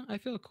 no. I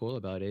feel cool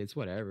about it. It's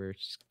whatever. It's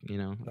just,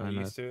 Not I'm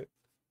a used to it.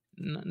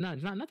 no,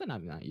 it's not that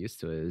I'm not used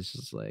to it. It's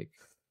just like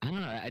I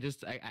don't know. I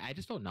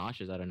just felt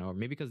nauseous. I don't know.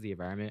 Maybe because the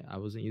environment I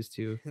wasn't used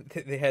to.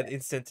 They had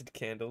inscented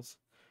candles,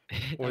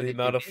 or Oh, the they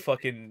amount of did.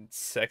 fucking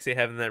sex they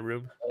have in that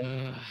room. Uh,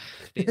 I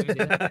mean,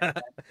 they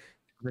had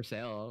for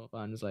sale.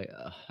 I'm just like,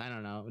 I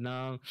don't know.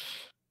 No.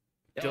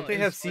 Don't Oh, they it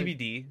have was like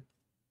CBD?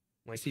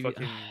 Like see,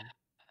 fucking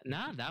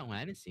not that one.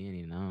 I didn't see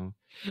any. No.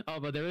 Oh,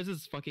 but there was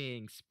this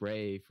fucking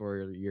spray for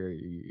your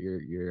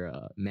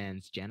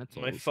man's my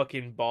genitals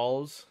fucking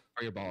balls,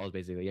 or your balls,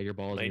 basically. Yeah, your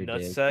balls my and your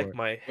dick. nutsack,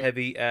 my Where,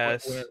 heavy where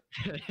ass shut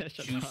up,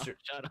 juicer.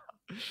 shut up.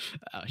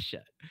 Oh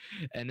shit.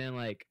 And then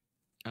like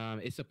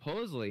it's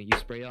supposedly you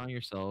spray it on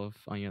yourself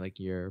on your like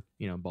your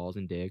balls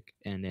and dick,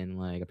 and then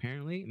like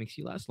apparently it makes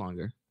you last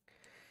longer.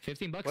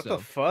 $15 What the though.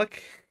 fuck?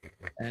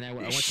 And I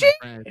went to my Shit!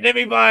 friend. Let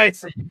me buy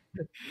some.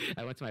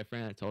 I went to my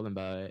friend. I told him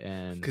about it,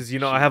 and Cause I she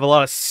have a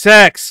lot of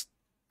sex.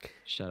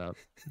 shut up.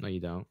 No, you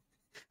don't.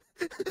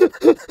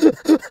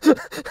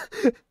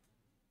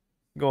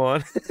 Go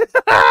on.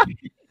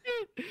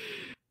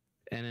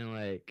 And then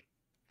like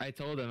I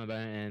told them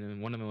about it,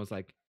 and one of them was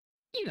like,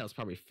 it's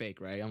probably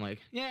fake, right? I'm like,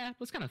 yeah, it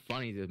was kind of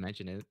funny to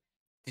mention it.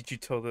 Did you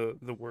tell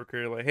the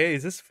worker like, hey,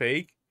 is this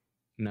fake?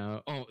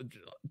 No, oh,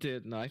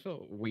 dude, no, I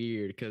felt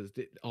weird because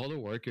all the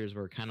workers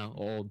were kind of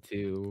old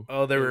too.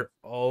 Oh, they were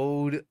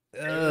old.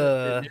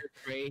 They're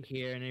gray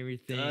hair and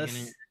everything,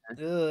 Us.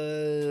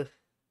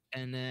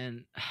 and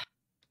then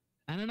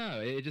I don't know.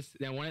 It just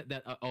then one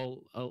that a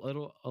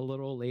little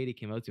old lady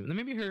came up to me. And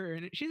maybe her,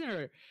 and she's in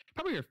her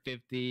probably her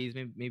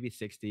 50s, maybe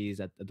 60s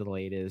at the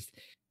latest.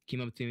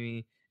 Came up to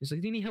me. She's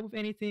like, "Do you need help with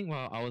anything?"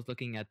 While I was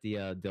looking at the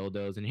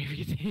dildos and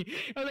everything,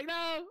 I was like,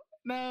 "No,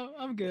 no,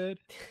 I'm good.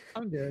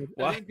 I'm good.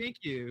 I Why? mean, thank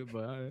you,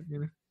 but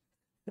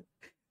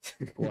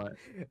what?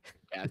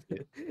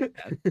 Gasket.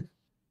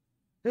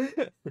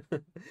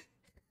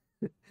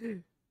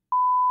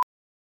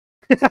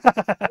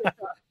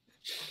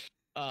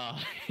 Oh,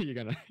 you're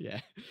gonna, yeah,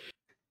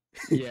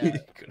 yeah. You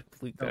could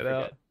bleep Don't that forget.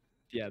 out.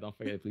 Yeah, don't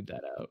forget to bleep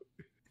that out.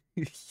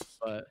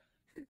 But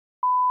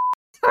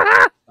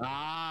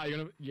you're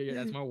gonna yeah,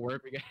 that's more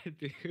work we gotta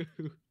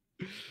do.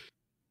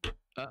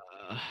 Uh,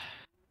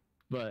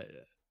 but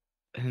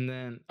and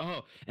then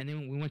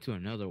we went to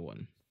another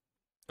one.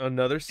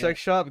 Another Yeah, sex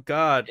shop?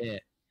 God. yeah.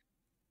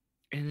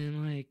 And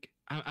then like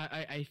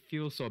I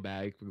feel so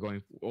bad for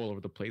going all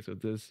over the place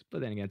with this, but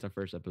then again, it's our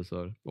first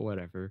episode, but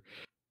whatever.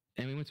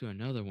 And we went to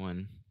another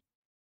one,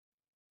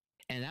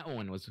 and that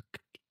one was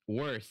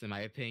worse in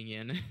my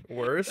opinion. That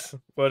Worse?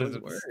 What is was it?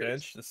 The worse.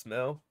 stench? The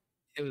smell?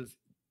 It was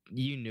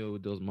you knew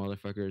those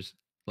motherfuckers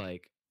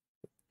like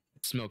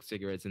smoked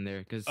cigarettes in there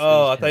because it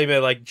Oh, was I thought just you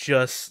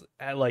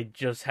meant like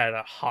just had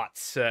a hot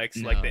sex,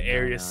 like the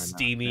area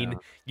steaming. no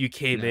You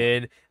came no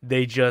in,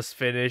 they just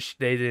finished,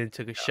 they didn't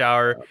took a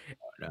shower.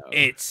 no.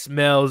 It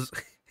smells.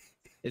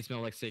 It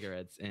smelled like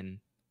cigarettes and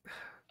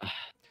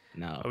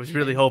no. I was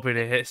really And hoping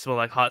it smelled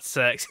like hot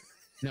sex.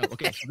 no,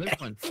 okay, so this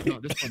one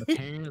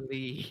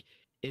apparently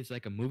is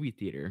like a movie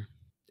theater.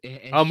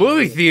 It A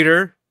movie showed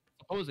theater.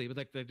 supposedly, but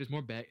like there's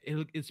more back.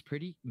 It's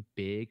pretty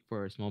big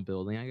for a small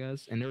building, I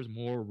guess, and there's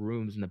more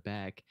rooms in the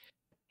back.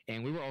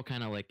 And we were all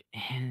kind of like,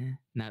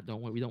 not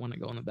don't want we don't want to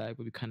go in the back,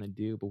 but we kind of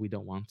do, but we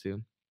don't want to.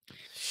 And,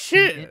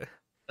 Shit.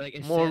 like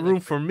it More said, room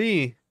for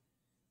me.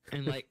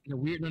 and like the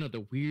weird, no,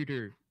 the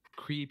weirder,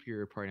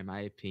 creepier part, in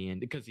my opinion,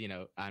 because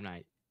I'm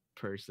not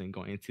personally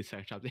going into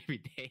sex shops every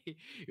day,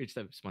 it's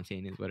just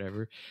spontaneous,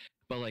 whatever.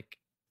 But like,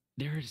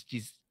 there's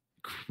these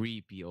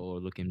creepy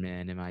old looking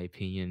men, in my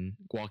opinion,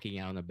 walking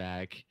out in the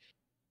back,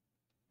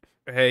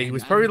 Hey, he and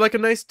was I probably don't, like a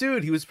nice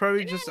dude. He was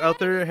probably just out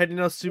yeah, there handing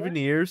out yeah.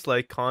 souvenirs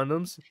like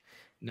condoms.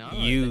 No, like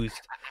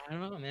Used. I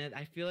don't know, man.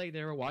 I feel like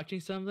they were watching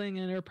something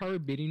and they were probably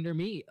beating their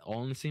meat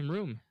all in the same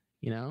room.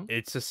 You know?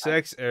 It's a I,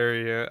 sex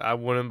area. I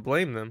wouldn't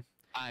blame them.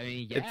 I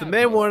mean, If the yeah,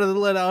 man but wanted to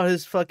let out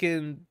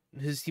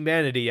his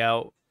humanity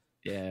out,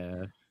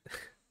 yeah,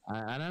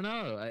 I don't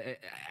know.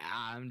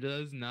 I'm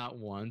does not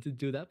want to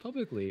do that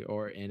publicly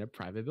or in a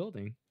private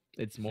building.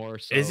 It's more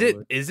so, is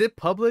it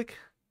public?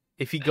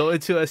 If you go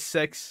into a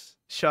sex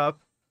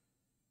shop,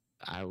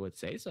 I would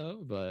say so,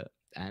 but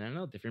I don't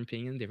know. Different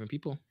opinion, different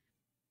people,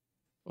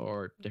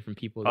 or different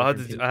people, I'll have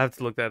different I taste. have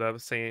to look that up.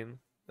 Saying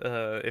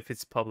if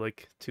it's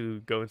public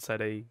to go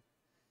inside a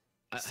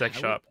sex I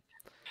would. shop.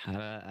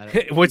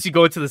 We Once you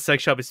go into the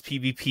sex shop, it's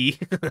PvP.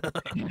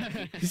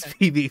 It's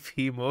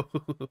PvP mode.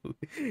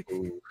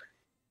 Ooh.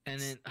 And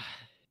then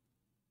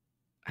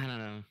I don't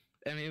know.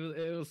 I mean,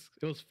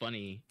 it was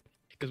funny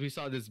because we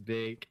saw this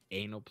big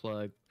anal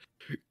plug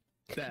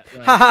that Ha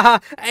like ha ha!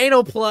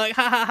 Anal plug.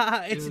 Ha ha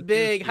ha! it It's was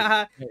big. Ha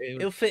ha! it was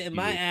It'll fit in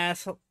my cute.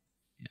 ass.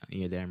 Yeah,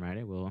 you're damn right.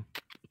 It will.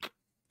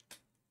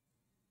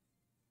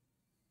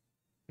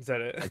 Is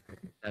that it?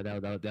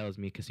 That was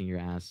me kissing your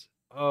ass.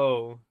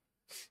 Oh.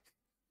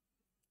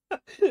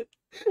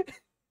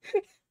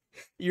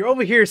 You're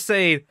over here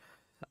saying,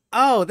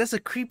 "Oh, that's a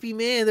creepy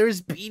man.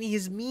 There's beating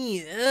his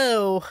meat.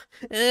 Oh,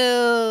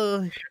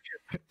 oh."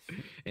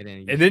 And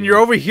then And then you're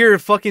over here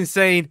fucking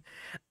saying,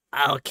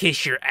 "I'll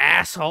kiss your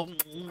asshole."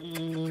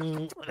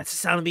 That's the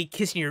sound of me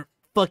kissing your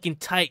fucking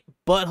tight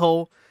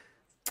butthole.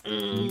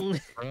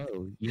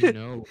 bro,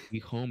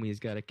 we homies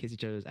gotta kiss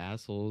each other's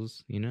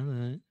assholes. You know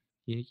that.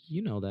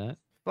 You know that.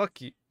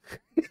 Fuck you.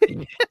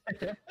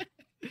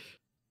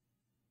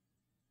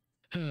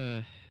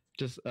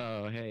 Just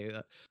oh hey,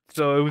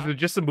 So it was I,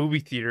 just a movie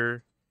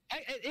theater.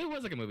 it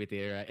was like a movie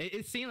theater. Right?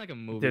 It seemed like a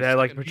movie. Did It I seemed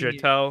like like a media.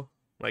 projectile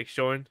like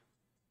showing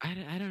I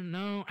don't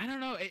know. I don't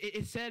know.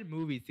 It said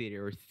movie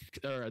theater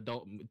or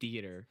adult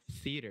theater.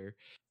 adult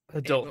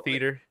But like,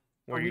 theater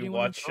but where we you didn't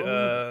want to watch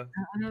go.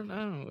 I don't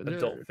know.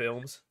 adult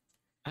films?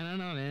 I don't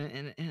know,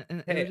 man. And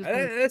it Hey, was just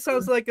kind of. that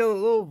sounds like a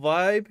little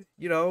vibe, I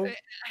You know,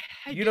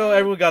 guess.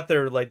 everyone got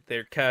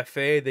their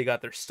cafe, they got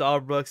their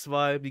Starbucks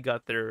vibe, you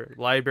got their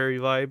library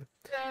vibe.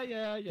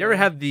 Yeah. You ever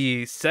have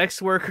the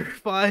sex worker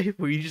vibe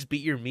where you just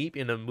beat your meat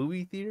in a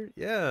movie theater?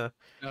 Yeah.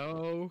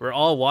 No. We're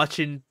all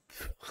watching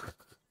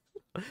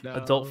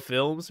adult No.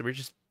 films. We're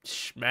just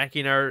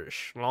smacking our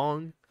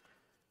schlong.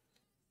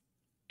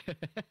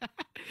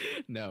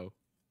 No.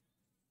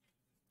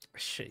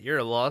 Shit, you're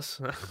a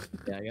loss.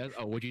 Yeah, I guess.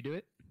 Oh, would you do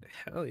it?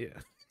 Hell yeah.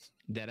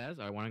 Deadass?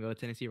 I want to go to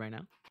Tennessee right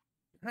now.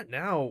 Not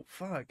now.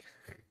 Fuck.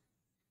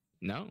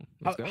 No.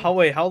 Let's go.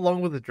 How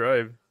long was the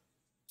drive?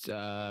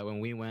 When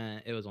we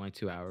went, it was only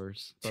 2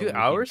 hours. But 2 when we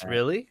came hours? back,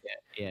 Really?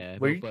 yeah.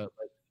 Were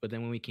But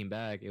then when we came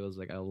back, it was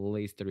like at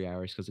least 3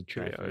 hours because of 3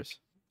 traffic. hours.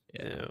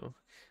 Yeah. Ew.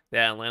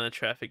 That Atlanta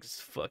traffic is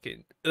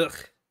fucking ugh.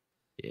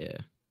 Yeah.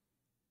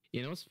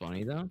 You know what's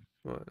funny though?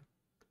 What?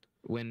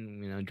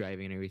 When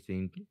driving and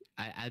everything,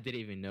 I didn't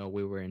even know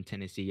we were in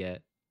Tennessee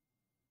yet.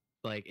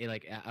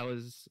 I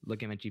was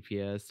looking at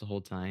GPS the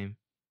whole time,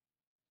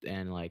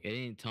 and like it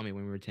didn't tell me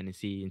when we were in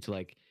Tennessee until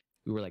like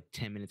we were like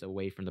 10 minutes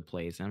away from the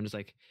place. And I'm just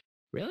like,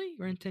 really?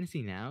 We're in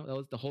Tennessee now? That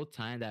was the whole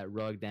time that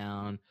rug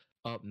down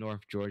up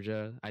North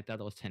Georgia. I thought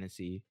that was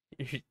Tennessee.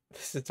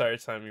 This entire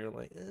time you were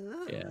like,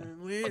 Yeah.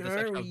 where But the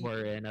are sections we?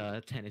 were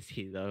in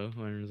Tennessee though.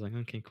 And I was like,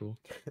 okay, cool.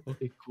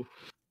 Okay, cool.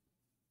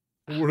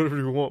 Whatever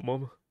you want,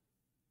 mama.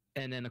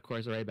 And then of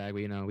course right back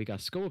we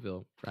got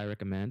Scoville. I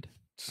recommend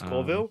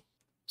Scoville?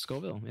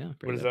 Scoville. Yeah.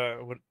 What is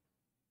that? What?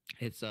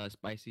 It's a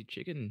spicy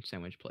chicken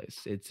sandwich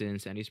place. It's in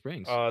Sandy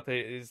Springs.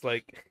 It's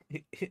like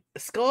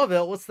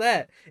Skullville. What's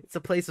that? It's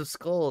a place of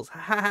skulls.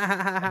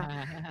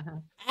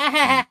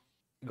 No.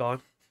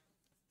 Gone.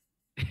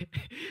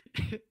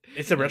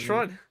 It's a I mean,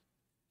 restaurant.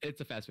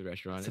 it's a fast food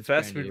restaurant. It's a It's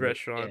fast brand food new. Yeah,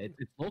 restaurant.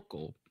 it's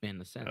local in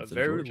the A sense of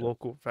very Georgia.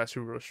 local fast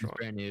food It's restaurant.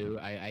 brand new.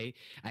 I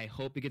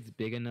hope it gets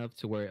big enough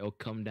to where it'll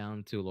come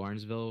down to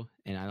Lawrenceville,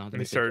 and I don't have to They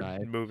make the start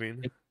drive.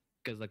 moving.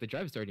 Because like the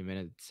drive is 30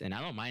 minutes, and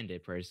I don't mind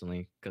it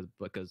personally,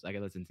 because I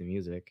can listen to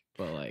music.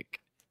 But like,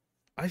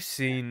 I've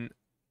seen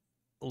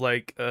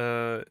like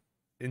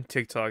in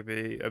TikTok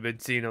I've been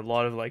seeing a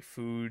lot of like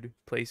food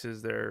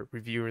places they're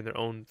reviewing their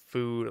own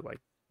food, like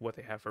what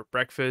they have for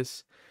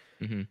breakfast.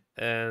 hmm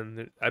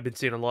And I've been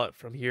seeing a lot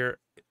from here,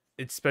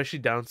 especially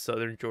down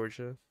southern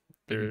Georgia.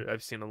 hmm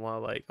I've seen a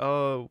lot like,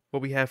 oh,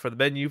 what we have for the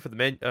menu for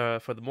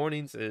the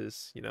mornings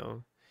is,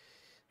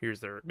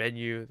 here's their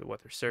menu, what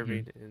they're hmm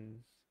serving,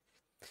 and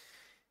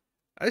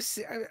I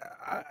see.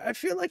 I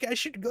feel like I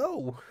should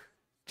go.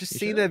 Just you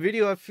seeing should. that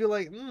video, I feel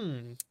like,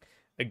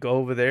 I go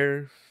over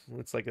there.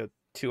 It's like a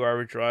 2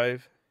 hour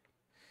drive.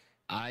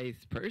 I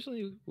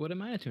personally wouldn't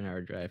mind a 2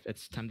 hour drive.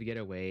 It's time to get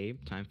away,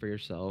 time for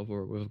yourself,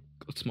 or with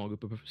a small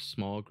group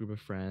of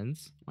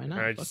friends. Why And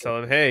not? I just Fuck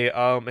tell them, hey,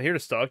 I'm here to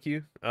stalk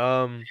you.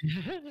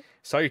 it.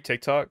 Saw your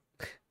TikTok.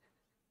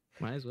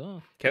 Might as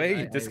well, Can I because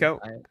get you a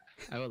discount?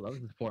 I would love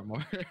to support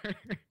more.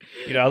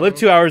 I live Well,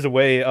 2 hours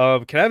away.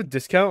 Can I have a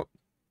discount?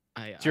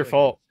 It's I your wish I could.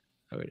 fault.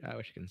 I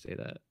wish I can say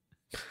that,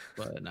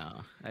 but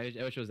no. I wish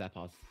it was that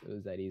possible. It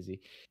was that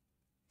easy,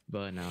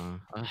 but no.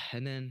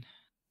 And then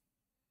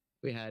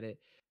we had it,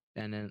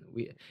 and then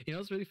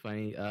it's really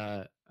funny.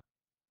 Uh,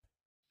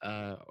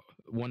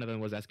 one of them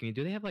was asking me,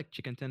 "Do they have like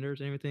chicken tenders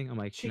and everything?" I'm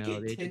like,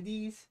 "No, Chicken they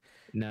tendies.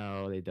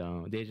 no, they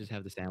don't. They just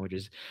have the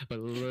sandwiches." But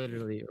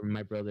literally,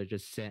 my brother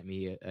just sent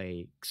me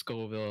a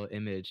Scoville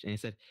image, and he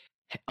said,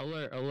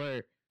 "Alert,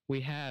 alert!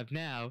 We have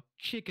now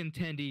chicken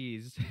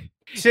tendies." and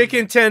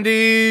Chicken like, I was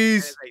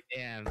tendies. like,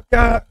 "Damn!"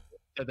 Ah.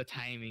 The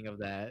timing of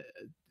that.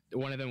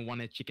 One of them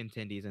wanted chicken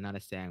tendies and not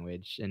a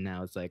sandwich, and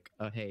now it's like,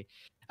 "Oh, hey,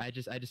 I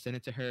just sent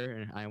it to her,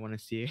 and I want to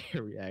see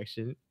her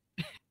reaction."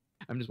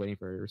 I'm just waiting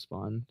for her to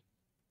respond.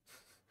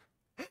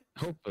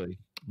 Hopefully,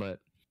 but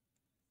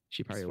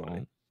she It's probably funny.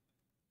 won't.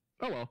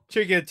 Oh well.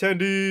 Chicken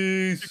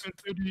tendies. Chicken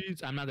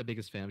tendies. I'm not the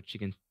biggest fan of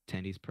chicken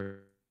tendies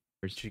person.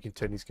 Chicken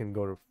tendies can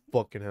go to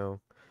fucking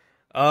hell.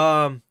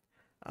 Um,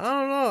 I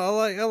don't know.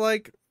 I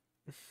like.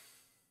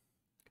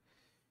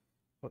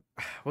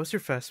 What's your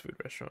fast food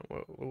restaurant?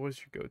 What was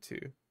your go-to?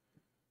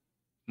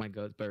 My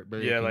God,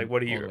 Burger Yeah, like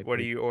King all the way what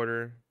do through. you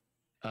order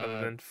other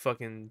Uh, than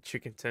fucking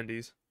chicken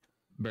tendies?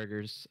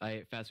 burgers.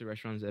 I fast food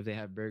restaurants. If they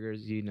have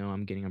burgers,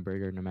 I'm getting a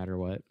burger no matter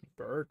what.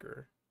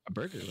 Burger. A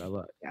burger.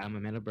 I'm a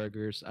man of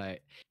burgers. I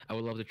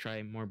would love to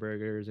try more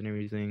burgers and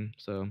everything.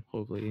 So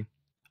hopefully,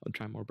 I'll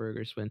try more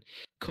burgers when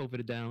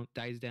COVID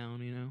dies down.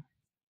 What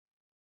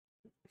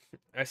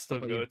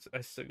about you? I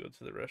still go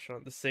to the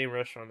restaurant, the same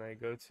restaurant I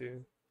go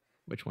to.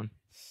 Which one?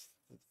 It's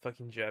the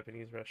fucking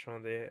Japanese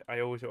restaurant. I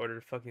always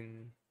order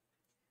fucking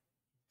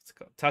what's it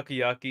called?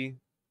 Takoyaki,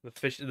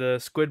 the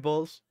squid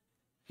balls.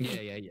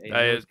 Yeah. You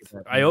always get that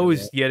no I matter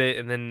always what. get it,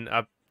 and then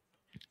I'm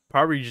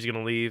probably just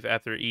gonna leave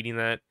after eating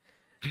that.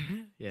 It's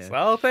Yeah.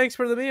 like, oh, thanks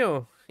for the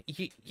meal.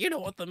 You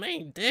don't want the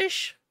main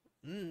dish?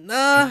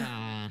 Nah,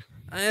 Nah.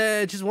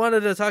 I just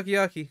wanted a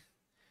takoyaki.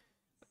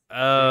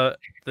 You're,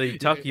 The you're,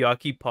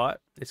 takoyaki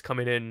pot is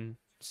coming in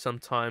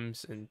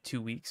sometimes in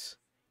 2 weeks.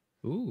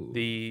 ooh.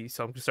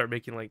 So I'm gonna start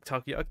making like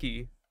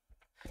takoyaki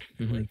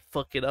and hmm like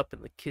fuck it up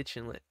in the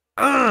kitchen, like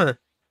ah.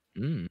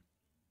 Mm.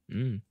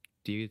 Mm.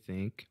 Do you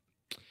think?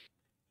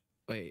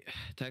 Wait,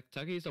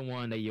 Taki is the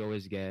one that you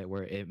always get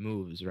where it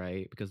moves,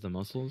 right? Because the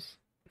muscles.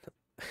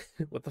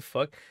 What the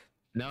fuck? It's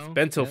No,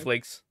 bento that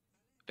flakes.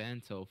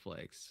 bento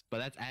flakes, but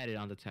that's added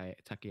on the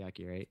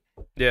takoyaki, right?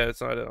 Yeah,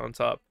 it's not on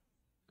top.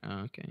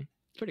 Oh, okay,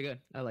 it's pretty good.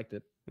 I liked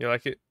it. You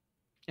like it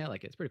Yeah, I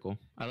like it. It's pretty cool.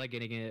 I like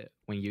getting it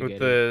when you with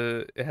get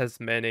it. it has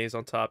mayonnaise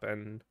on top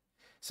and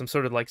some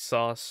sort of like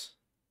sauce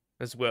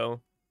as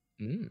well.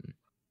 Mm.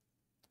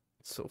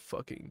 It's so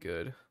fucking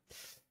good.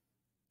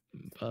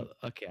 But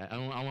okay, I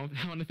want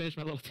to finish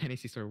my little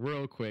Tennessee story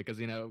real quick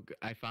because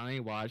I finally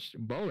watched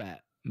Borat,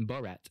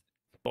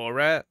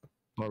 Borat.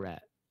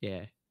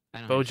 Yeah,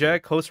 I know how you say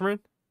it. BoJack Horseman,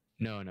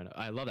 No.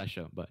 I love that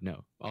show, but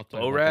no, I'll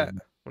talk about that. Borat.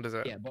 What is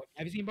that? Yeah,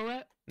 have you seen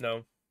Borat?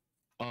 No.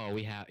 Oh,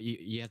 we have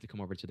you have to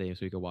come over today so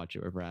we can watch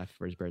it with Raph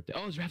for his birthday.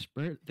 Oh, it's Raph's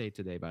birthday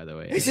today, by the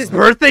way. It's his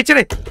birthday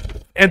today.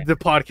 End the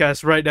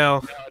podcast right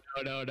now.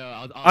 No.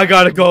 I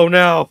gotta go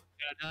now.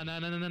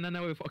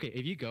 No. Okay,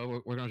 if you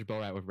go, we're gonna watch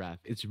Borat with Raph.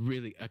 It's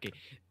really okay.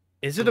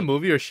 Is it a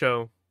movie or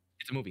show?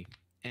 It's a movie,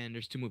 and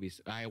there's two movies.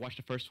 I watched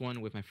the first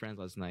one with my friends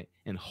last night,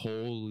 and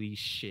holy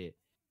shit,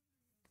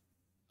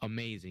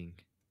 amazing!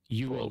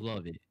 You will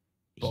love it.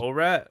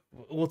 Borat.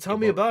 Well, tell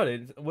me about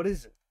it. What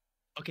is it?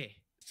 Okay,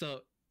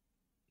 so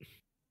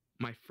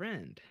my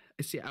friend,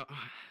 no,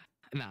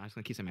 I was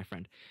gonna keep saying my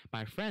friend.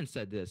 My friend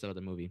said this about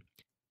the movie.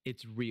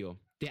 It's real.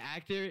 The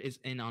actor is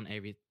in on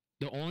every.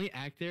 The only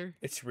actor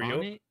It's on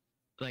real. it,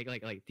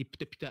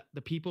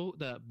 the people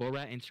that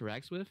Borat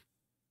interacts with,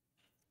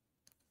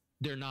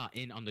 they're not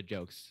in on the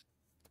jokes.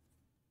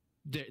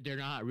 They're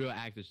not real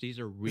actors. These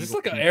are Is this real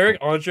like an people. Eric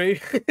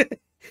Andre?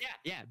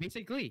 Yeah,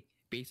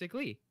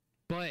 basically.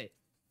 But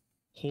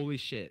holy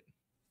shit,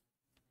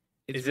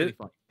 it's Is really it?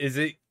 fun. Is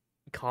it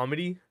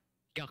comedy?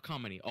 Yeah,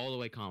 comedy, all the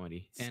way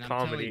comedy. It's And I'm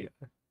telling comedy.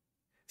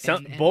 you,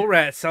 and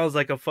Borat sounds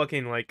like a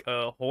fucking like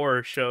a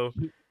horror show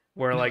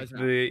where no, like it's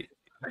not.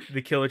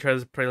 the killer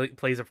tries to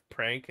plays a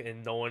prank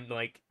and no one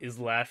like is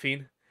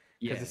laughing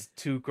because Yeah, it's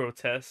too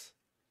grotesque.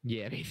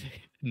 yeah,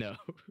 basically. No,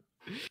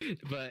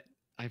 but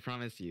I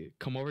promise you,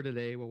 come over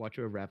today. We'll watch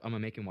it with rap. I'm gonna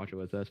make him watch it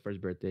with us for his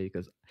birthday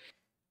because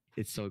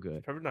it's so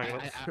good. Probably not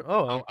gonna. I,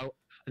 Oh I, well. I, I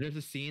there's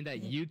a scene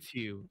that you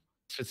two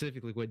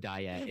specifically would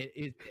die at.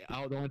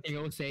 The only thing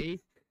I will say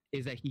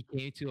is that he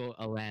came to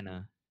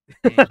Atlanta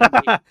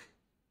and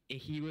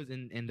he was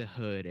in the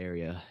hood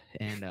area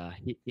and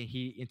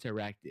he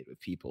interacted with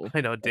people.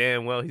 I know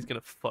damn well he's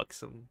gonna fuck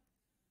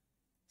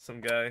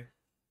some guy.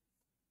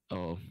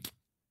 Oh,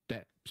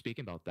 that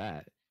speaking about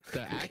that,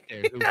 the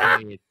actor who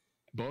played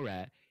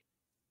Borat.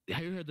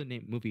 Have you heard the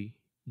name movie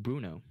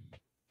Bruno?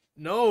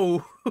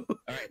 No, All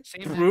right,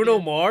 same Bruno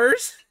actor.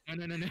 Mars.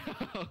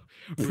 No.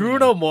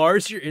 Bruno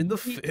Mars, you're in the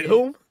He is-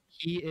 film.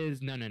 He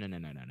is no.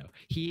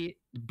 He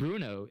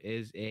Bruno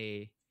is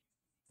a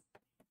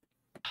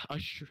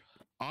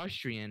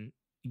Austrian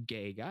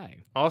gay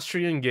guy.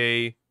 Austrian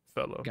gay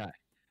fellow. Guy.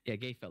 Yeah,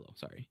 gay fellow.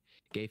 Sorry,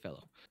 gay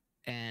fellow.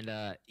 And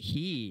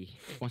he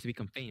wants to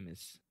become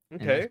famous.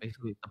 And Okay, that's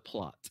basically the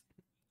plot.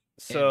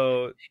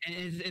 so And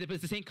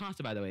it's the same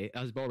concept, by the way,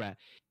 as Borat.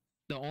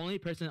 The only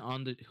person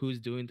on the who's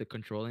doing the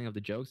controlling of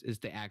the jokes is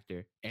the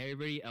actor.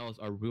 Everybody else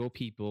are real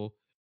people,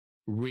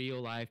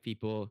 real live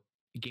people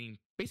getting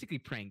basically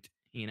pranked.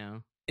 You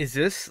know? is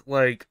this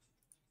like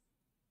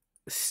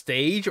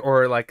stage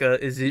or like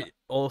a is No. it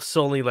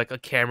also only like a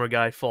camera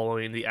guy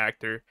following the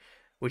actor,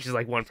 which is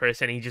like one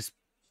person? He just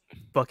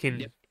fucking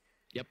Yep.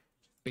 Yep.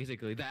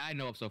 Basically, that I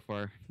know of so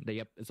far.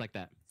 Yep, it's like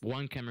that.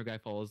 One camera guy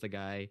follows the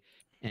guy,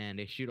 and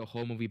they shoot a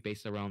whole movie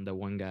based around the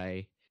one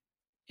guy.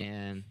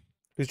 And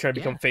who's trying to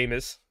yeah, become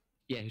famous.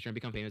 yeah, he's trying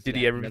to become famous. Did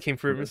he ever become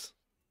famous?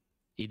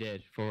 He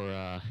did for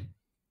a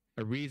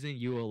reason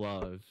you will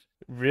love.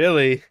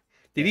 Really?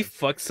 Did he Yes.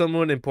 fuck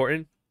someone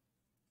important?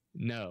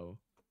 No.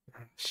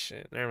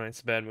 Shit, never mind. It's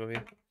a bad movie.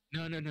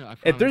 No. I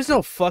If there's promise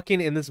no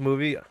fucking in this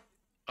movie,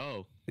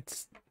 Oh,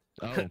 it's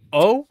oh,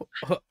 oh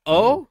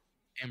oh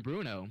and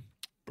Bruno.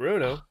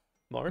 Bruno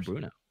Mars.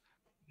 Bruno.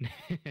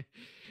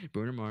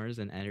 Bruno Mars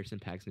and Anderson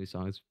Paak's new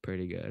song is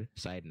pretty good.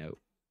 Side note.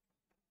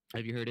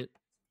 Have you heard it?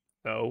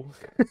 No,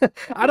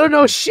 I don't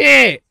know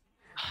shit.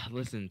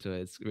 Listen to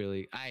it. It's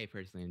really, I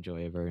personally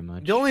enjoy it very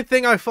much. The only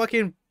thing I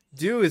fucking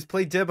do is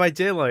play Dead by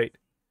Daylight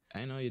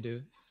I know you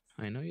do.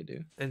 I know you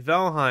do. and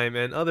Valheim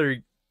and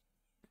other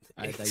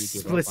I thought you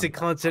gave up explicit on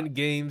content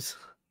games.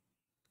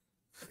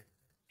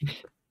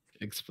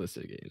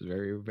 explicit games.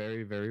 Very,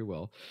 very, very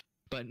well.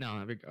 But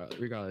no,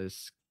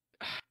 regardless,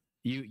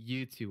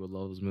 you two will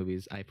love those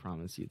movies. I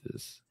promise you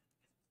this.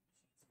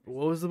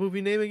 What was the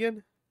movie name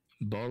again?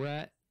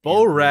 Borat.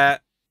 Borat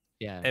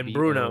Yeah. and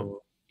Bruno.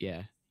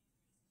 Yeah.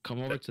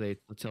 Come over today.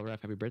 Let's tell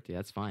Raph happy birthday.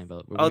 That's fine.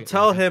 But I'll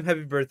tell him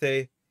happy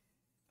birthday.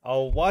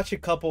 I'll watch a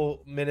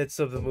couple minutes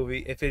of the movie.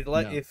 If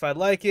if I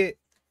like it,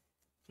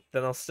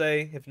 then I'll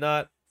stay. If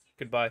not,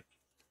 goodbye.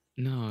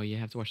 No, you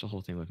have to watch the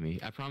whole thing with me.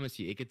 I promise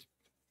you, it gets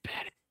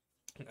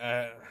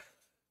bad.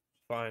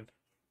 Fine.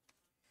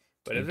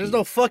 But if there's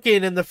no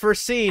fucking in the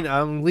first scene,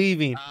 I'm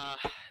leaving.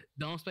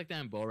 Don't expect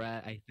that in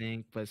Borat, I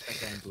think, but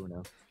expect that in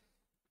Bruno.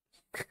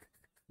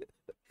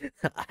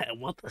 I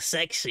want the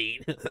sex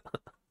scene.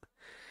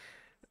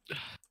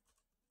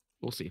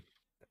 We'll see.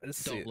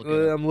 Let's Don't see. look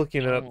it up. I'm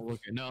looking it up. Don't look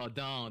it. No,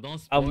 don't. I'm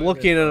spoil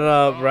looking it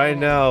though. up right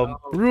No, now.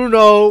 no.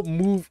 Bruno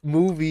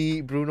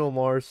movie. Bruno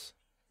Mars.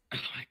 Oh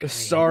my God, I hate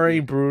Starring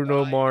you.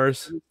 Bruno Why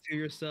Mars. do this to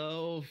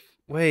yourself.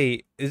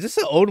 Wait, is this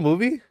an old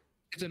movie?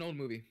 It's an old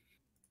movie.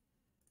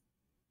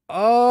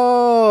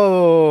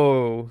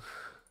 Oh.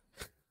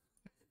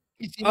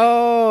 You seen it?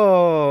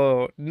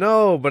 Oh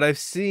no, but I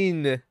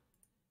seen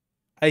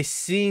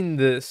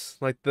this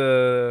like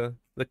the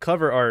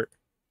cover art.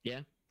 Yeah.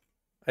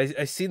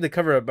 I seen the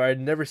cover art, but I'd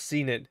never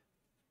seen it.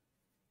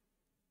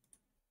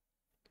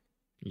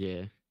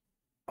 Yeah.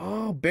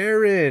 Oh,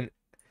 Baron.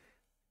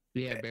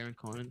 Yeah, Baron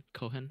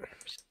Cohen.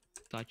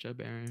 Sacha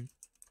Baron.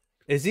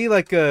 Is he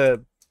like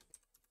a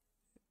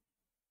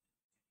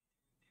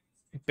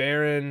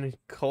Baron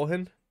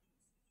Cohen?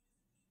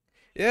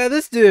 Yeah,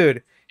 this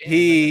dude. Yeah,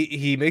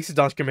 He makes a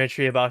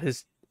documentary about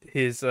his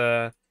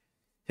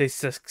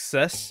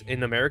success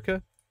in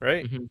America,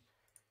 right? Mhm.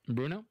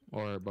 Bruno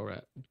or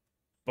Borat?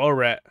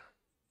 Borat.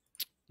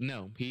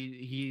 No,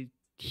 he.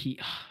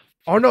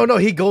 Oh no,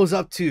 he goes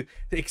up to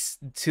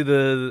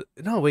the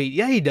no wait,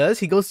 yeah he does.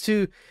 He goes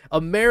to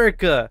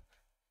America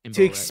in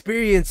to Borat.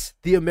 experience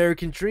the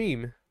American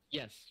dream.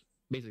 Yes,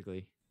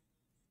 basically.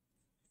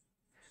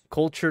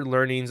 Culture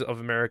learnings of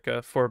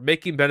America for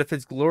making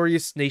benefits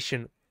glorious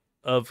nation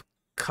of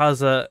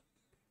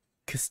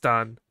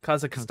Kazakhstan.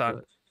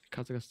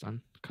 Kazakhstan,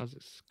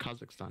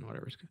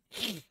 whatever.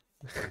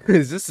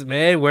 Is this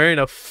man wearing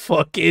a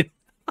fucking?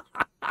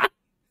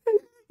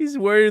 He's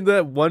wearing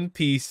that one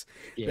piece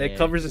that Yeah,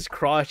 covers his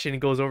crotch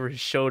and goes over his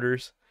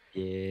shoulders,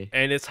 yeah,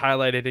 and it's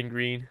highlighted in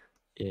green.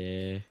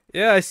 yeah.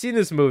 Yeah, I seen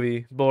this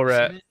movie, Bull You seen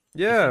Rat. it?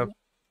 You Yeah, seen it?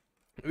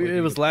 What did it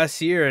you was think about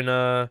last year,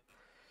 and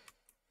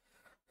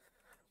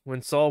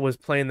when Saul was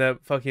playing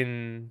that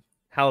fucking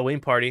Halloween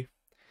party, it?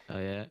 Oh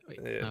yeah.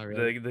 Wait. Oh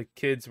really? the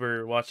kids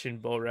were watching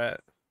Bull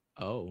Rat.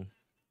 Oh.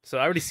 So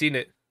I already seen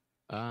it,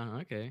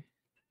 Okay.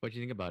 What do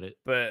you think about it?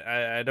 but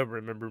I don't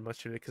remember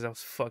much of it because I was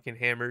fucking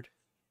hammered.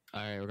 All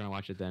right, we're gonna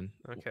watch it then.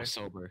 Okay.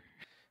 Sober.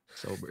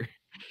 Sober.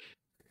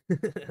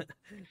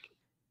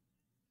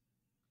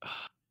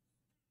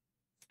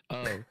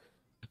 Oh.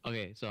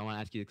 Okay. So I want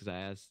to ask you because I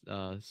asked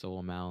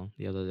Soul Mal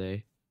the other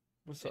day.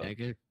 What's up?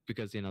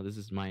 Because this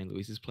is mine and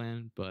Luis's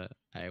plan, but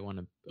I want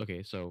to.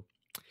 Okay, so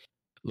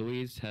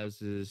Luis has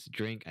this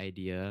drink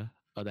idea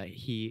that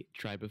he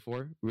tried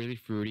before, really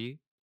fruity,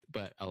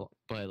 but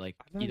like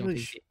I'm you not don't really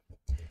taste it.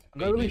 I'm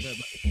not really But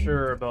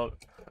sure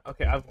about.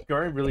 Okay, I'm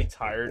growing really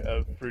tired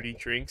of fruity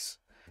drinks,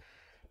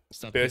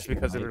 stop but it's touching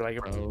your because they're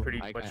mic, like bro. pretty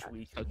much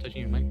weak. Stop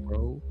touching your mic,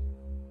 bro.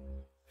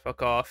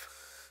 Fuck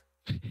off.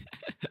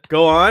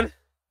 Go on.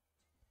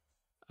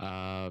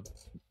 uh,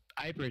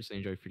 I personally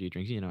enjoy fruity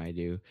drinks. You know I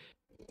do,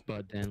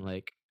 but then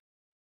like,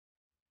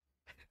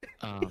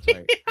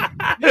 sorry,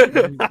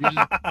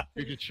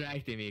 you're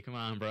distracting me. Come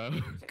on, bro.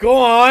 Go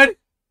on.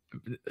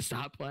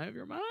 Stop playing with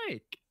your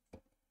mic.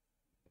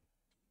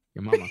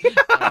 Your mama.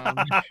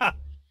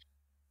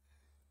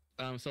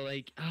 So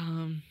like,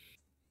 oh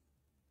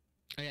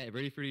yeah,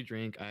 very fruity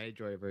drink. I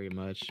enjoy it very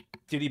much.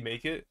 Did he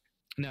make it?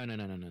 No.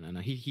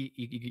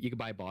 You can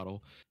buy a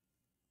bottle.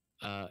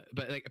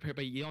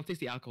 But you don't taste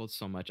the alcohol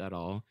so much at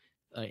all,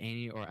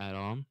 any or at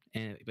all.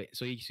 And but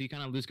so you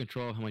kind of lose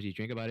control of how much you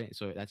drink about it.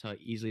 So that's how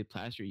easily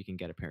plastered you can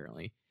get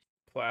apparently.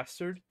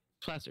 Plastered?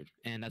 Plastered,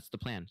 and that's the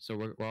plan. So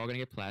we're all gonna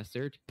get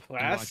plastered and watch.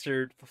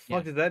 Plastered? The fuck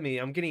Yeah. does that mean?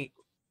 I'm getting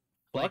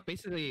Like fucked?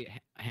 basically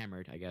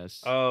hammered, I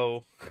guess.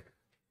 Oh.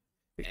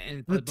 And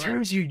The but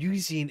terms you're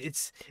using,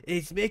 it's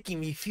making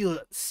me feel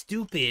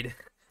stupid.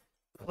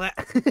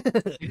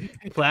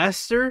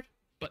 Plastered?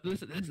 but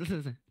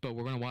listen. But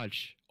we're gonna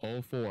watch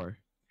all 4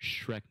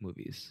 Shrek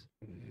movies.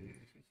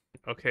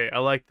 Okay, I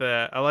like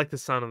that. I like the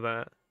sound of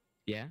that.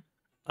 Yeah.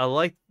 I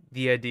like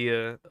the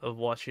idea of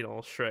watching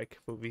all Shrek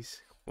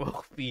movies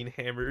while being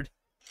hammered.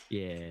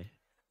 Yeah.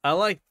 I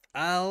like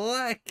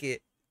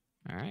it.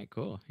 All right.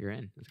 Cool. You're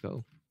in. Let's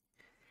go.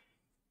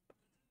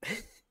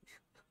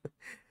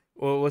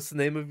 Well, what's the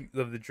name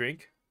of the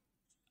drink?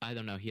 I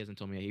don't know. He hasn't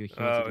told me. He wants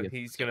Oh, to be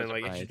he's gonna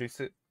like surprise. introduce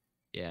it.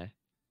 Yeah.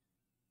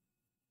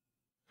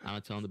 I'm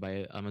gonna tell him to buy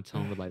it. I'm gonna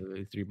tell him to buy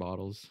the 3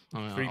 bottles.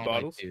 Three I'll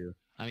bottles? buy 2.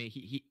 I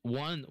mean,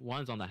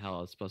 one's on the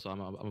house, but so I'm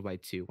gonna buy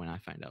 2 when I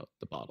find out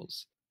the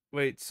bottles.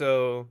 Wait,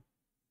 so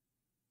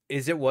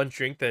is it one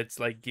drink that's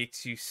like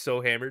gets you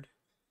so hammered,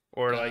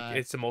 or like Uh,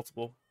 it's a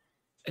multiple?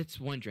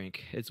 it's one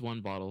drink. It's one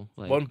bottle.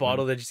 Like One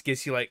bottle that just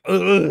gets you like,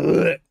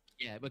 ugh.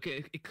 Yeah,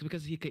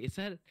 because it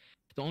said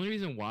the only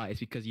reason why is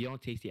because you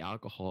don't taste the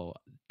alcohol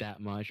that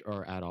much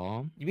or at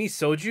all. You mean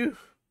soju?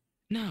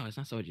 No, it's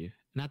not soju.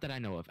 Not that I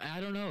know of. I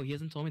don't know. He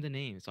hasn't told me the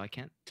name, so I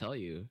can't tell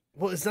you.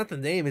 Well, it's not the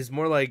name. It's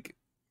more like,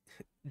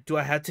 do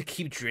I have to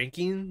keep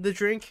drinking the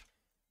drink?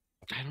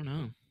 I don't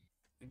know.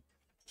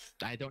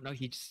 I don't know.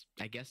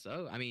 I guess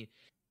so. I mean,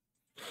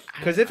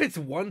 Because if it's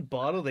one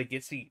bottle that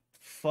gets me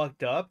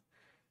fucked up,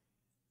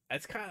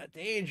 that's kind of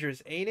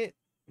dangerous, ain't it?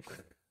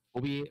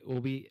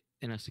 we'll be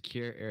in a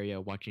secure area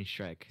watching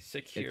Shrek.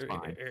 Secure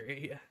fine.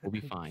 area. We'll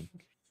be fine.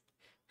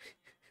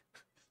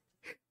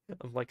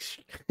 I'm like,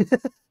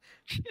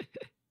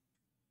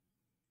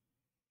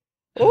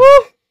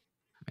 oh,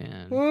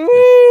 Man,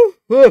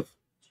 oh,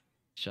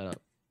 shut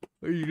up.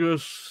 you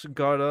just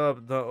got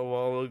up not a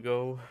while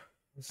ago.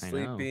 I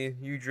know. Sleepy.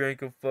 You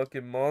drank a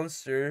fucking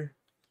monster.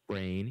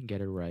 Rain,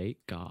 get it right.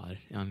 God,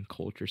 I'm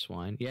culture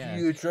swine. Yeah.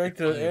 You drank it's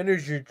the funny.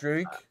 energy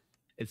drink.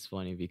 It's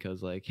funny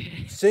because like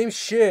Same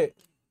shit.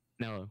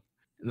 no,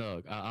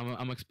 look, I'm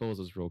gonna expose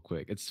this real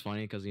quick. It's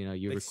funny because you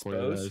recorded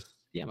Expose? us.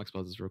 Yeah, I'm gonna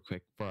expose this real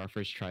quick for our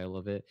first trial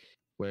of it,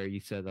 where you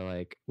said that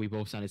like we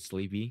both sounded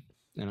sleepy,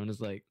 and I'm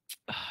just like,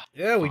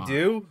 Yeah, we fine.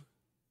 do.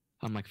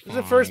 I'm like, This is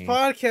the first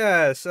fine.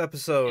 podcast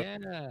episode.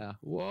 Yeah.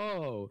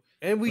 Whoa.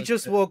 And we But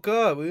just the- woke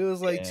up. It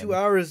was like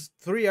Yeah.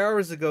 3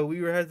 hours ago. We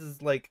had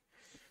this like,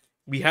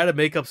 we had to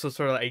make up some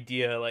sort of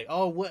idea. Like,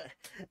 oh,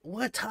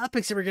 what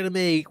topics are we gonna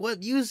make? What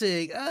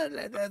music?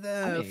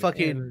 mean,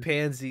 Fucking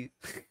pansy.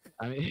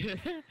 I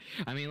mean,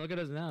 I mean, look at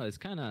us now. It's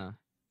kind of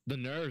the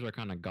nerves are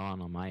kind of gone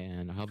on my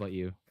end. How about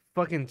you?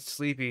 Fucking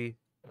sleepy.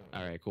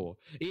 All right, cool.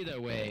 Either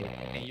way,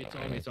 and you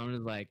told me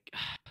something like,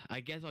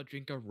 I guess I'll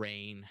drink a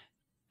rain.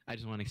 I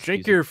just want to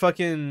Drink your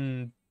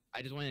fucking.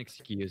 I just want an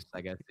excuse,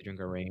 I guess, to drink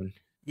a rain.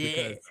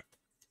 Yeah. Because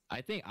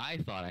I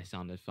thought I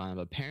sounded fun,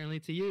 but apparently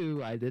to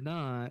you, I did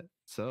not.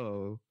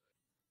 So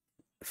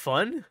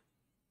Fun?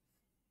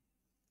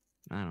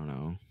 I don't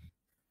know.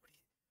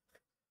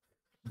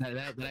 Did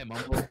I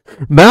mumble?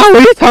 Mal, what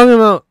are you talking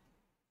about?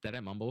 Did I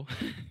mumble?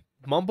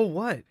 Mumble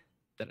what?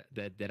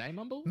 Did I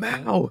mumble?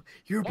 Mal,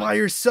 you're by What?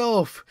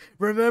 yourself.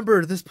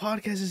 Remember, this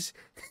podcast is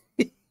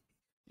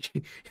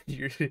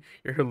you're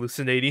you're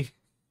hallucinating.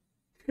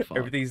 Fuck.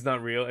 Everything's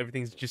not real.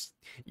 Everything's just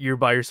you're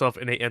by yourself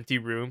in an empty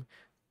room.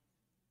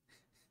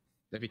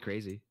 That'd be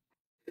crazy.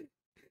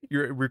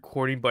 You're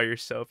recording by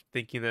yourself,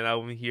 thinking that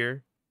I'm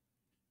here.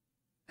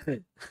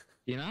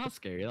 You know how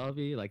scary that'll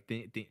be? Like,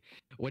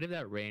 what if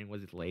that rain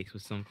was laced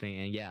with something?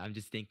 And yeah, I'm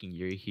just thinking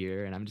you're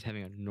here, and I'm just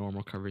having a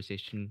normal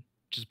conversation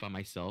just by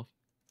myself.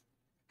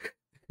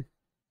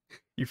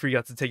 You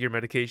forgot to take your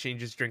medication. You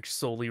just drink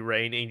solely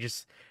rain, and you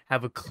just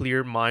have a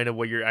clear mind of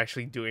what you're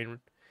actually doing,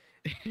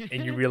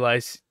 and you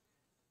realize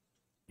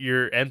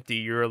you're empty.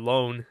 You're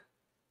alone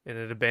in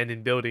an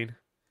abandoned building,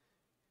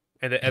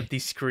 and an empty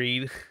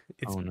screen.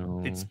 It's Oh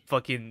no. it's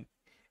fucking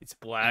it's I'm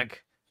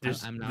black.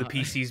 There's I'm the not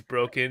PC's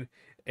broken,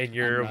 and I'm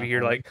you're over not here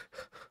home. like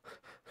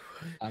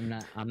I'm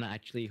not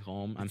actually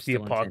home. I'm it's the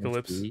still in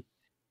apocalypse. Tennessee.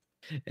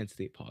 It's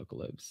the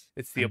apocalypse.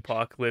 It's the I'm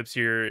apocalypse.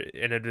 You're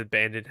in an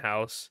abandoned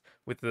house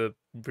with a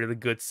really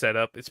good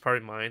setup. It's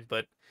probably mine,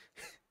 but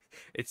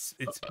it's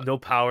no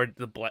power.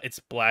 It's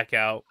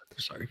blackout,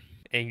 sorry.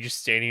 and you're just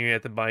standing here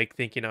at the mic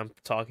thinking I'm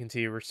talking to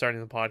you. We're starting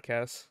the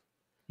podcast.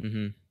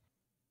 Mm-hmm.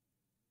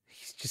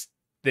 He's just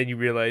then you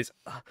realize,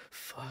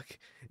 fuck.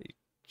 You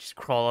just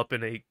crawl up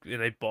in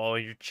a ball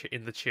in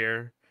in the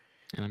chair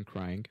And I'm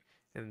crying.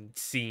 and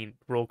scene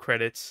roll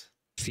credits.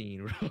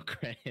 Scene roll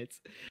credits.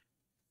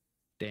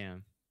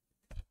 Damn.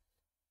 Do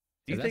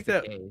If you that's think the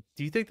that? case,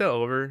 Do you think that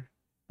over?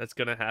 That's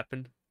gonna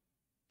happen.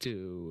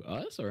 to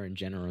us or in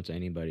general to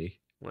anybody?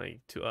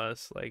 Like to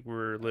us, like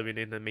we're living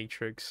in the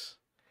Matrix,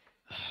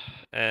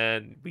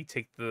 and we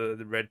take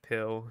the red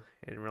pill,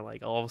 and we're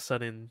like all of a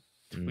sudden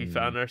we Mm,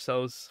 found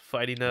ourselves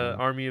fighting an no.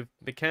 army of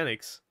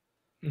mechanics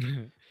of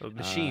uh,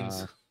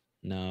 machines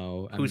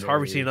no. I'm who's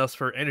harvesting very us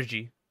for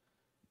energy.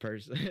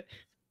 person.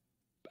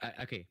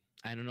 Okay,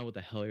 I don't know what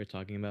the hell you're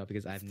talking about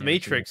because I've It's the never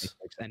seen the Matrix.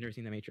 Matrix. I've never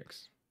seen the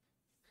Matrix.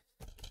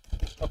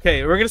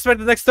 Okay, we're gonna spend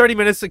the next 30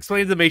 minutes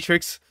explaining the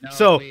Matrix. No,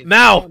 So please.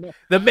 now, No, no,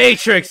 the no, no,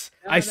 Matrix.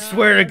 I no,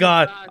 swear to no,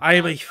 God, stop, I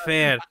am stop, a stop.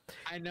 fan.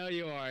 I know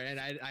you are, and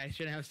I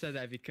shouldn't have said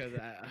that because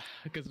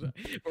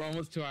we're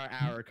almost to our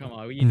hour. Come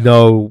on, you know.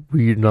 No,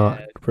 we're not.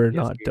 Yes, We're yes,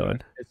 not we are.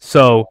 done. Yes, we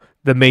So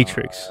the are.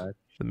 Matrix.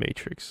 The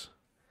Matrix.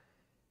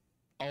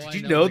 All Did I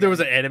you know know is there I was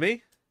got an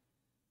anime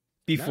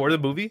before the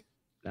no, movie?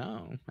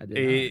 no, I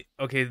did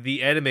not. Okay,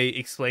 the anime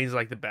explains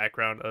like the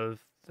background of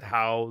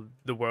how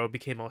the world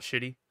became all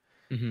shitty.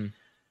 Mm-hmm.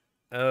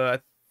 I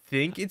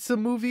think it's a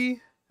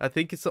movie. I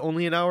think it's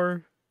only an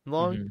hour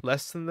long, Mm-hmm.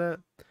 less than that.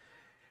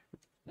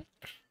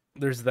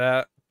 There's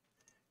that.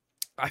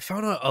 I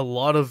found a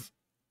lot of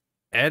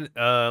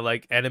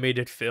like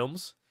animated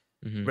films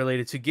Mm-hmm.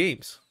 related to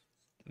games.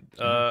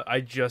 Oh, I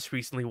just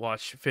recently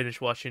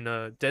finished watching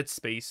Dead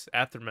Space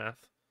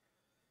Aftermath.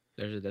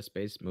 there's a Dead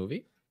Space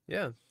movie.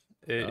 Yeah,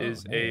 it Oh,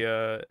 is hey.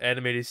 a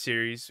animated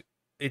series.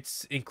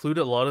 It's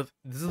included a lot of.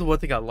 This is the one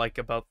thing I like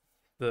about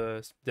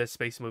the Dead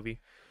Space movie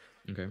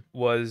Okay.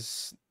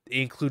 was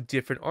they include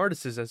different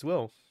artists as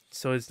well.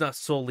 So it's not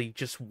solely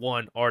just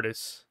one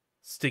artist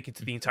sticking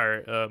to the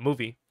entire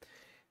movie.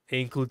 It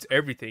includes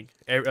everything.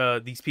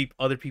 These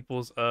other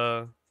people's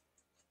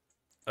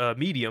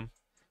medium.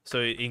 So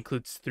it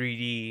includes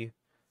 3D,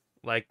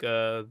 like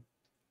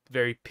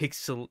very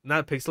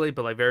not pixelated,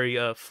 but like very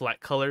flat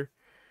color.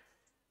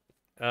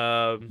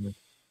 Um,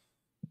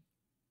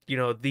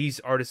 Mhm. these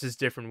artists'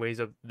 different ways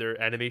of their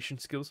animation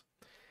skills,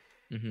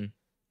 Mm-hmm.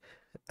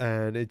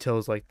 and it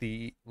tells like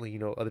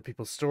other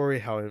people's story,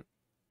 how it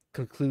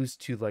concludes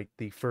to like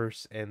the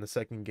first and the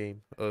second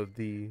game of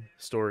the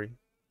story,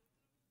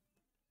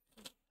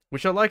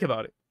 which I like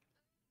about it.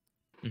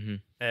 Mm-hmm.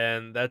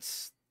 And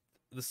that's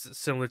this is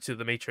similar to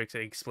the Matrix.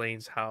 It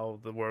explains how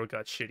the world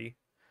got shitty.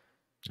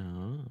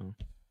 Oh.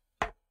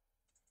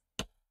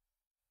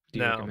 Do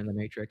you Now, recommend The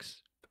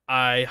Matrix?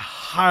 I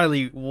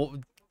highly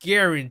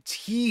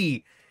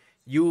guarantee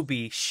you'll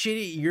be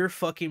shitting your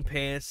fucking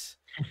pants.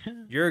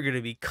 You're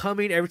gonna be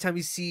coming every time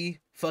you see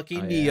fucking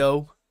Oh yeah.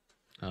 Neo.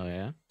 Oh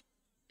yeah.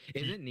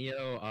 Isn't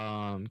Neo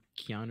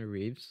Keanu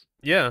Reeves?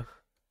 Yeah,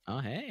 Oh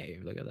hey,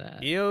 look at that.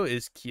 Neo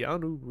is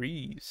Keanu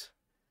Reeves,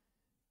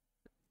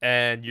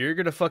 and you're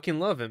gonna fucking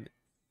love him.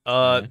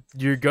 Oh yeah.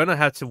 You're gonna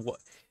have to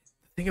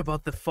think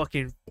about the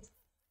fucking.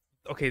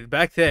 Okay,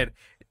 back then,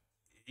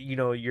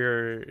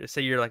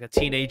 you're like a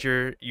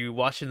teenager, you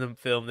watching the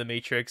film The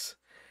Matrix,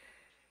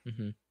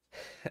 Mm-hmm.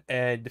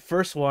 and the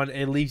first one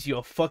it leaves you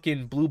a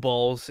fucking blue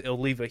balls. It'll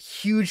leave a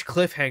huge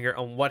cliffhanger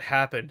on what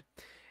happened,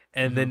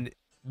 and Uh-huh. then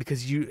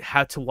because you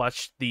had to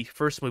watch the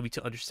first movie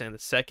to understand the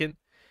second,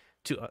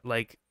 to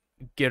like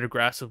get a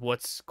grasp of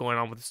what's going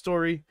on with the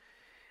story,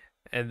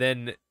 and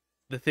then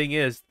the thing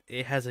is,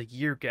 it has a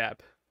year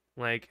gap.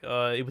 Like,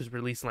 it was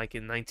released like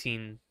in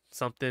 19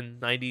 something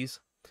 90s,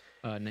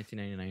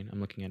 1999. I'm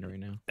looking at it right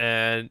now.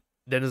 and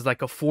then there's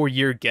like a 4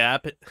 year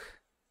gap,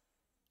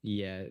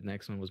 Yeah,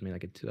 next one was made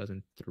like in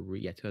 2003.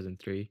 Yeah,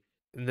 2003.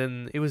 and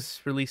then it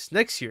was released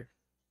next year,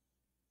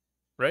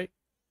 right?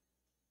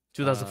 Uh,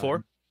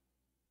 2004.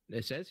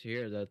 it says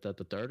here that the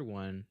third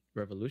one,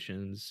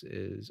 Revolutions,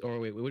 is. Or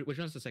wait, which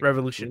one's the second one?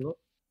 Revolution.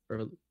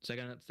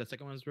 Second, the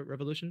second one's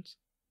Revolutions.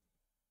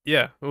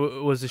 Yeah,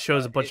 was the show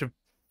is a bunch It of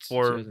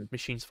four 2000,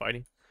 machines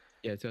fighting.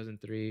 yeah,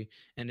 2003,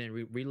 and then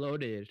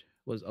Reloaded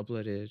was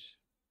uploaded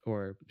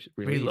or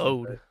released.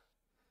 Reload.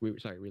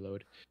 Sorry,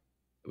 Reload.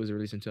 It was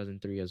released in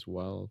 2003 as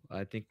well.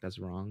 I think that's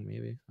wrong.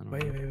 Maybe I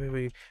don't know.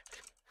 Wait.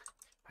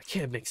 I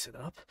can't mix it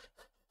up.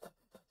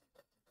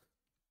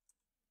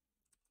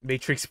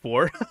 Matrix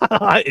 4.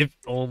 If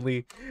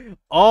only.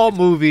 All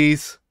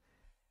movies.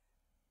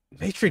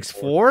 Matrix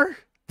 4?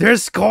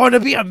 There's going to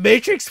be a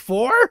Matrix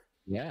 4?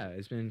 Yeah,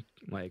 it's been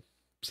like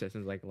since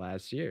like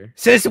last year.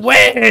 Since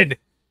when?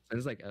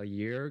 Since like a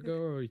year ago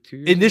or 2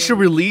 years Initial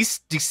ago. release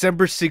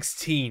December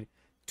 16, Oh,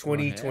 heck.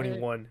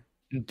 2021.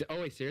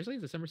 Oh wait, seriously?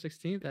 December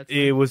 16th? That's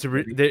It my was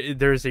baby-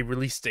 there's a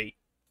release date.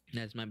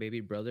 that's my baby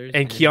brother's.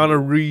 And then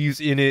Keanu Reeves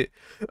in it.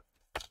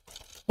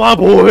 My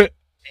boy.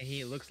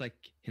 he looks like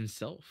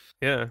himself.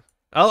 Yeah.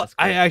 That's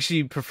I cool.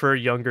 actually prefer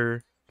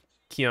younger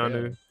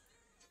Keanu.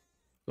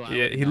 Well, I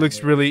Yeah, would he not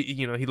looks know. really,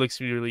 he looks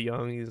really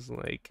young. He's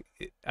like,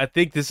 I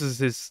think this is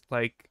his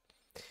like,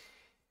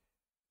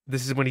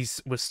 this is when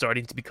was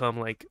starting to become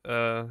like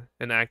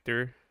an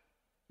actor.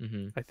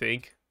 Mm-hmm. I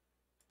think.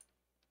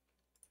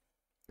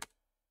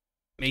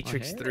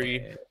 Matrix 3.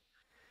 Hey.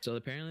 So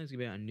apparently it's gonna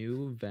be a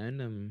new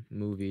Venom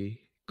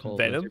movie called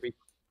Venom?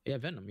 Yeah,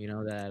 Venom. You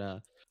know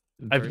that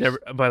I've verse. never.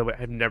 By the way,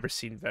 I've never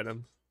seen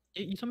Venom.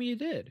 You told me you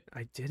did.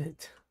 I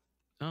didn't.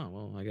 Oh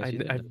well, I guess you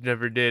did. I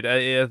never did.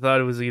 I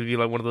thought it was gonna be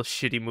like one of those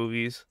shitty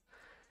movies.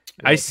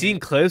 I Well, seen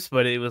apparently, clips,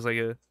 but it was like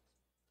a.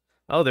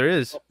 Oh, there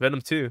is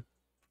Venom 2.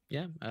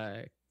 yeah.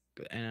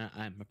 And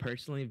I'm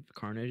personally,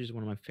 Carnage is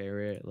one of my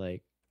favorite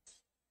like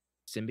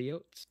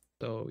symbiotes.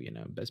 So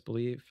best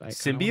believe I kind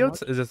of want to watch.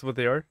 Symbiotes? Is this what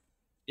they are?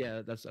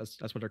 Yeah, that's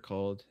what they're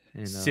called.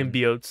 And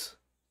Symbiotes.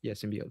 yeah,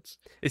 symbiotes.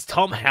 Is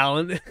Tom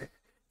Holland?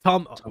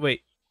 Tom,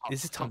 Wait.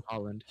 Is it Tom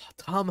Holland?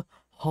 Tom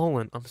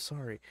Holland? I'm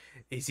sorry.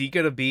 Is he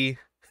gonna be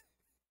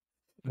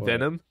What?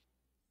 Venom?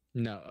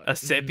 No. A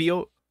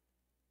symbiote?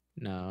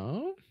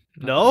 No.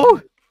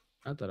 No?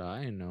 Not that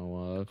I know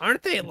of.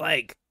 Aren't they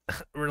like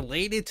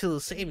related to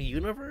the same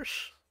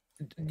universe?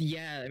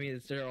 Yeah, I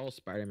mean they're all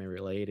Spider-Man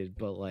related,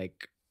 but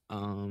like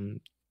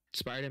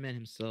Spider-Man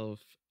himself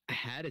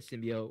had a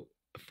symbiote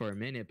for a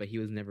minute, but he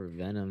was never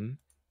Venom.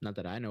 Not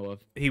that I know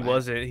of. He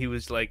wasn't. He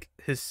was like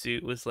his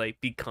suit was like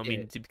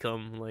becoming to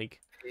become like.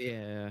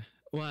 Yeah.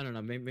 Well, I don't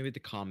know. Maybe the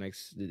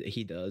comics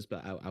he does,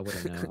 but I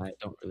wouldn't know. I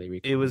don't really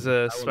recall. It was I a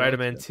would love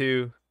Spider-Man to.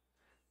 2,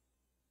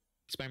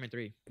 Spider-Man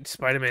 3.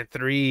 Spider-Man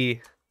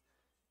 3.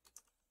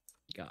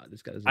 God,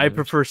 this guy's. I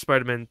prefer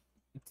Spider-Man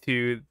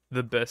 2,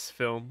 the best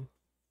film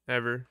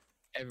ever.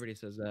 Everybody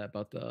says that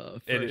about the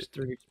It first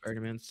three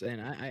Spider-Mans,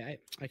 and I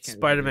can't.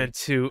 Spider-Man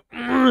 2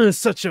 is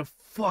such a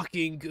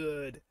fucking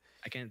good.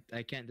 I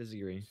can't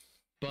disagree.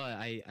 But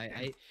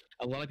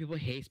a lot of people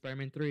hate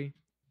Spider-Man 3,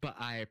 but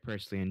I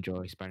personally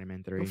enjoy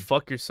Spider-Man 3.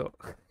 Fuck yourself.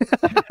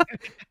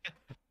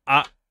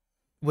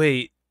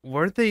 Wait,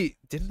 weren't they?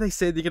 Didn't they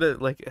say they're gonna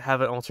like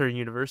have an alternate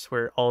universe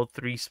where all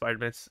three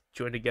Spider-Mans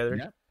join together?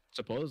 Yeah.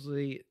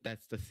 Supposedly,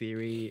 that's the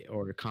theory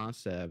or the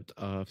concept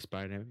of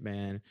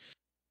Spider-Man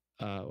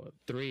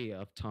 3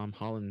 of Tom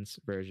Holland's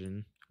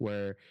version,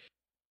 where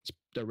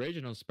the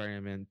original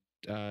Spider-Man,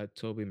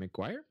 Tobey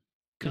Maguire,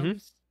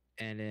 comes,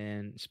 and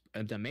then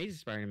the Amazing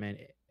Spider-Man,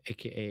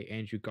 aka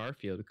Andrew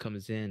Garfield,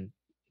 comes in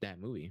that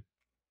movie.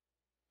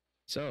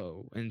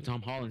 So, in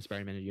Tom Holland's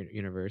Spider-Man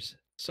universe,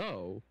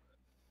 so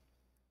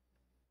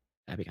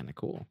that'd be kind of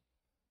cool.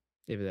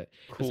 If that,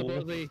 Cool.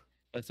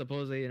 but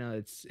supposedly,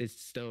 it's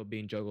still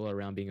being juggled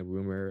around being a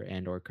rumor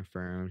and or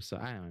confirmed. So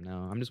I don't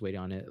know. I'm just waiting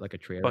on it like a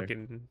trailer.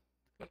 Fucking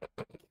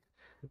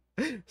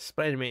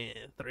Spider-Man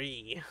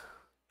 3.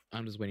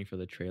 I'm just waiting for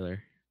the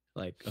trailer,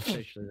 like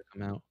officially to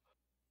come out.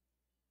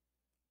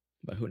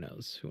 But who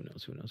knows? Who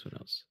knows? Who knows? Who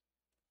knows?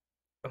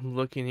 I'm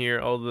looking here,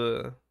 all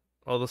the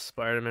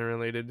Spider-Man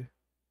related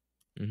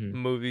Mm-hmm.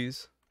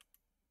 movies.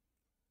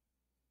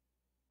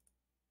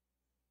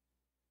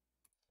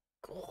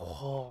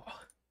 Oh.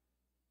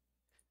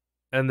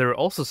 And they're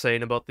also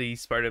saying about the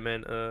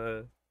Spider-Man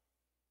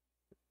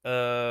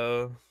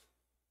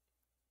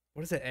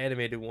what is that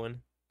animated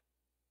one?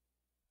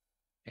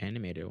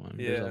 Animated one.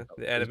 Yeah,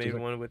 the animated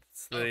one with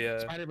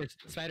the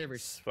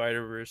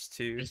Spider-Verse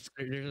 2.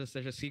 There's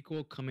a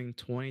sequel coming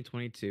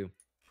 2022,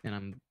 and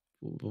I'm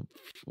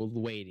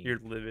waiting. You're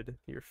livid.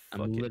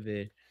 I'm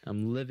livid.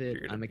 I'm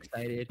livid. I'm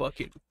excited.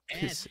 Fucking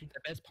and the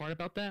best part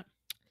about that,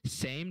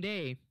 same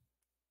day,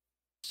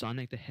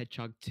 Sonic the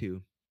Hedgehog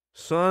 2.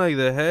 Sonic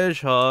the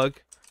Hedgehog.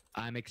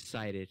 I'm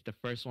excited. The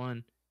first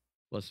one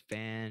was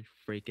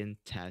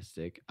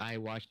fan-freaking-tastic. I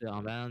watched it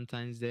on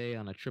Valentine's Day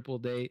on a triple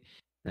date.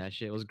 That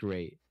shit was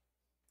great.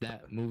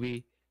 That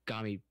movie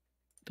got me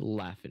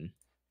laughing.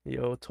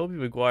 Yo, Tobey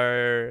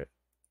Maguire,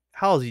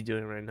 how's he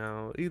doing right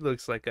now? He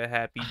looks like a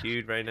happy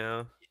dude right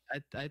now.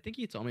 I think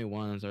he told me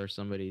once, or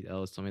somebody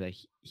else told me that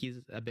he's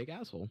a big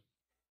asshole.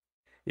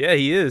 Yeah,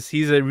 he is.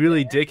 He's a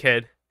really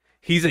dickhead.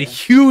 He's a Yeah.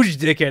 huge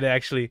dickhead,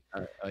 actually.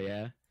 Oh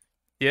yeah.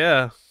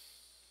 Yeah,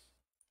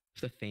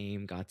 The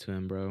fame got to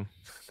him, bro.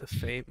 the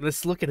fame.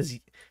 Let's look at his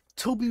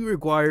Toby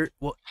Maguire.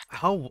 Well,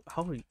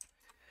 Probably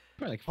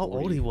like how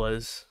old 40. he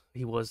was?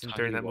 He was How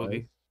during he that was.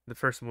 movie, the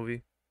first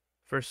movie,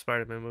 first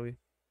Spider-Man movie.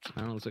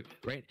 I don't know. It's like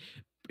right.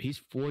 He's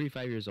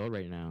 45 years old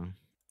right now.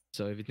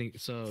 So if you think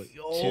so,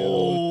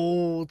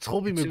 Yo,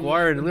 Toby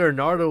Maguire and 2000.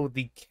 Leonardo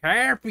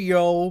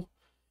DiCaprio.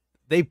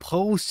 They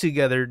pose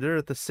together. They're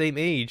at the same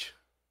age.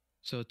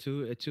 So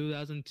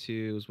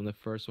 2002 was when the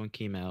first one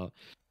came out.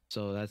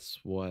 So that's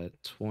what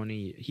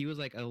 20. He was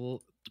like a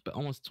little, but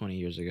almost 20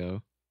 years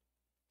ago.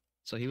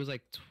 So he was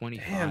like Damn,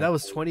 25, that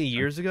was 20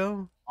 years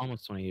ago.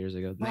 almost 20 years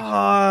ago. Next year.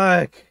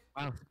 Fuck.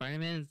 Wow,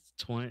 Spider-Man's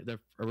 20. The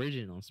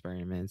original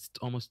Spider-Man's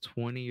almost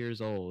 20 years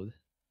old.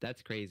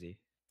 That's crazy.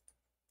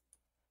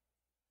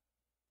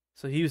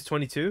 So he was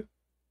 22.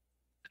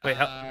 Wait,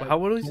 how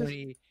old was this?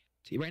 20.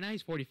 Right now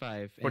he's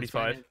 45. And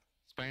 45.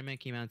 Spider-Man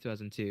came out in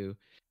 2002.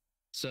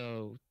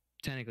 So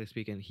technically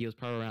speaking, he was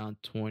probably around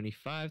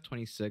 25,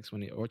 26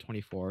 when or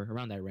 24,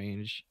 around that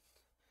range.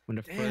 When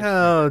the first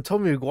Damn,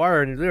 Toby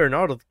Maguire and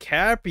Leonardo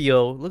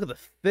DiCaprio. Look at the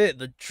fit,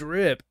 the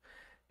drip.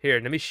 Here,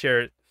 let me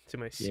share it to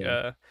my.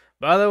 Yeah.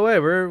 By the way,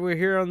 we're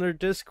here on their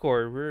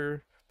Discord.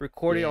 We're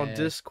recording on Yeah.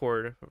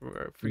 Discord.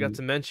 I forgot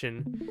to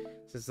mention,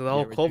 since the Yeah,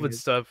 whole we're doing COVID it.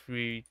 stuff,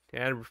 we're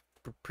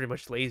pretty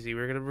much lazy.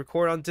 We're gonna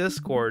record on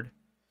Discord.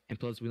 And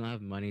plus, we don't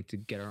have money to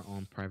get our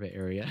own private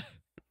area.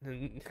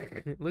 And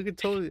look at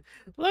Toby.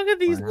 Look at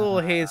these little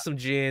Wow. handsome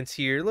gents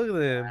here. Look at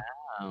them,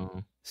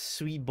 Wow.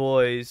 sweet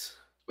boys.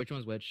 Which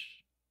one's which?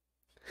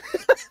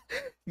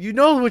 You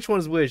know which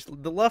one's which.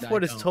 The left I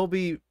one is don't.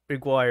 Toby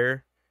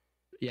Maguire,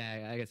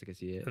 Yeah, I guess I can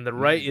see it. and the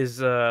right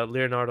is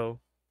Leonardo.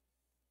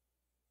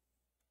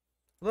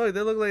 Look,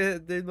 they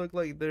look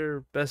like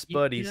they're best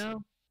buddies.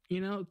 Tobey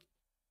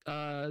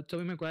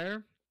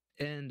Maguire,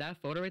 and that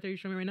photo right there you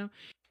showing me right now,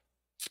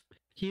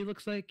 he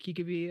looks like he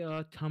could be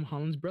Tom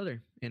Holland's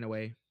brother in a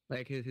way,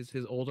 like his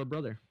older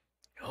brother.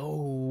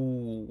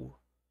 Oh,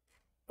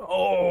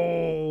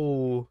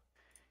 oh,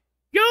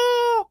 yo!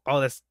 Oh,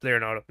 that's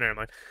Leonardo. Never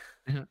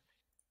mind.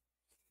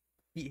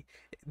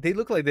 They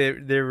look like they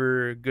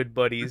were good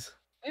buddies.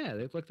 Yeah,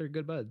 they look like they're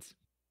good buds.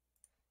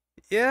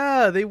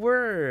 Yeah, they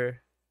were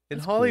in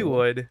That's cool.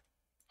 Hollywood.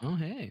 Oh,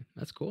 hey,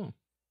 that's cool.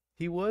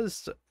 He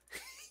was.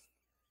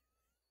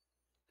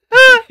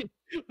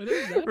 What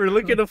is that We're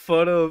looking at from? a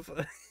photo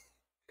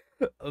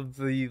of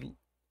the.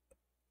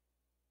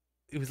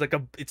 It was like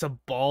it's a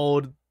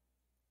bald,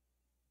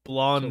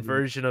 blonde Toby.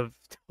 version of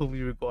Tobey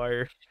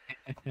Maguire.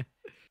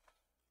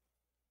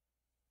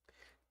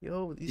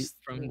 Yo, these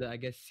From the I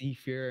guess Sea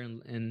Fear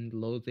and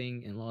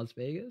Loathing in Las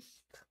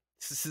Vegas.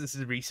 this is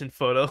a recent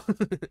photo.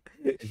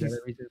 Is that a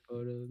recent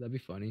photo? That'd be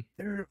funny.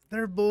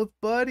 They're both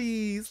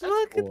buddies. That's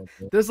Look, cool,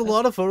 bro. there's a That's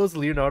lot of photos of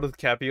Leonardo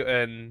DiCaprio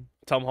and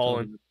Tom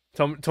Holland.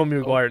 Tommy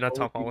Maguire, not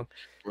Tom Holland.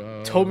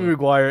 Bro. Tommy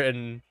Maguire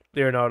and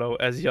Leonardo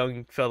as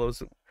young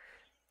fellows.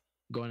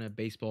 Going to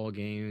baseball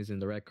games and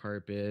the red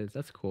carpets.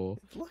 That's cool.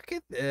 Look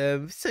at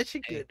them, such a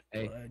good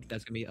Hey, buddy.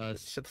 that's gonna be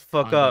us Shut the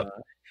fuck on up.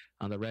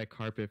 on the red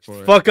carpet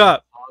for Fuck the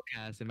up.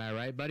 podcast. Am I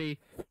right, buddy?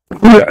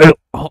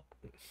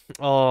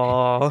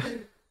 Oh,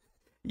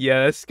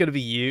 yeah, that's gonna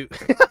be you.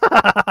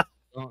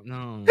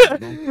 No,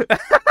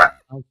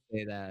 don't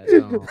say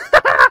that.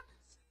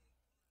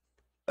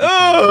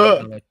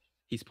 No.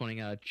 He's pointing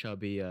out a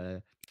chubby.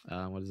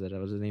 What is it?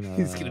 What's his name?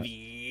 It's gonna be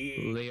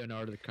you.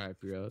 Leonardo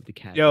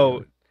DiCaprio.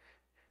 Yo,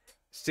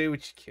 say what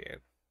you can.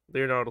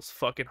 Leonardo's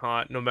fucking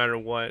hot, no matter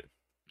what.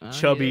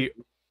 Chubby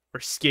or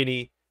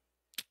skinny,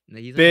 No,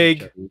 he's not big,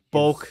 chubby. He's-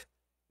 bulk,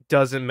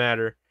 doesn't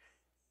matter.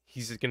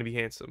 He's gonna be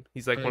handsome.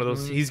 He's like one of those.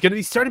 Personally- He's gonna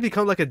be starting to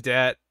become like a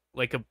dad,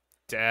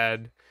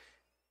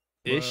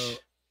 ish.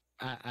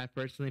 Well, I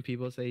personally,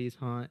 people say he's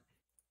hot.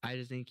 I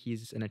just think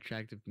he's an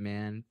attractive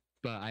man,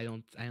 but I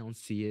don't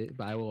see it.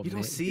 But I will. You don't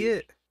admit see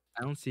it.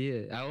 I don't see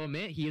it. I will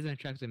admit he is an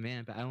attractive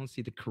man, but I don't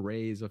see the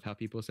craze of how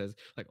people says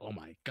like, "Oh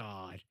my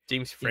god,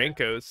 James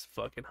Franco's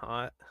fucking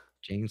hot.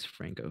 James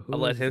Franco." Who I'll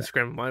let is him that?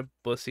 scramble my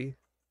pussy.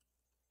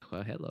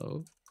 Well,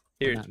 hello.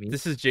 Here, not me.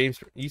 this is James.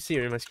 You see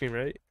it in my screen,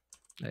 right?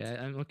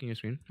 I'm looking at your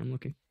screen. I'm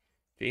looking.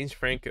 James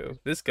Franco.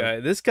 This guy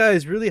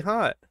is really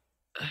hot.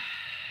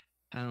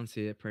 I don't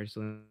see it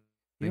personally.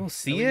 You don't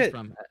see Where's he it?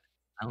 from?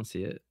 I don't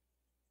see it.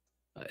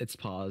 It's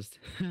paused.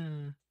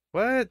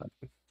 What?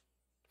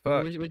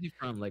 Fuck. Where's he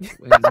from? Like,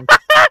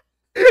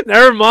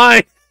 Never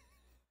mind.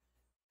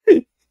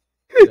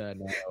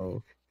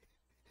 no.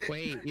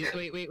 Wait.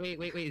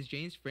 Is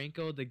James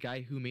Franco the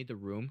guy who made The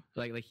Room?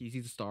 Like he's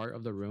the star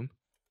of The Room?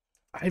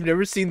 I've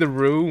never seen The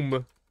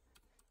Room.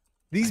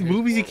 These I heard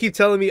movies you so. keep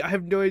telling me, I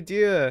have no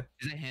idea.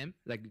 Is that him?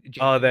 Like, James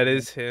Oh, that Franco?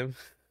 is him.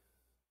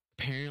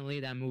 Apparently,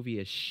 that movie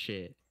is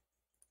shit.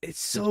 It's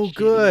so shitty.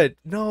 good.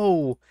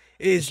 No,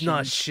 it is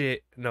not shitty.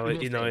 shit. No,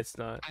 People say- it's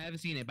not. I haven't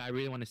seen it, but I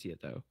really want to see it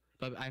though.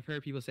 But I've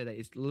heard people say that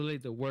it's literally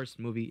the worst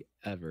movie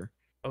ever.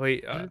 Oh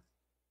wait,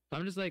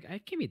 I'm just like, I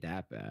can't be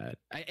that bad.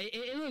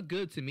 It looked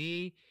good to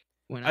me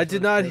when I saw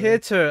did the not trailer.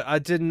 hit her. I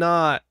did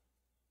not.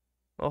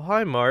 Oh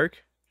hi,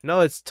 Mark.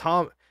 No, it's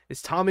Tom.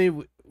 It's Tommy.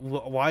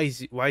 Why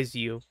is you?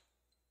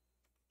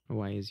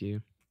 Why is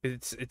you?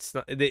 It's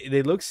not.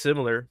 They look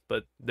similar,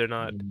 but they're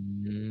not.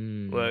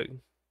 Mm. Look,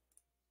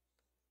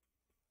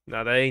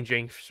 no, that ain't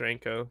James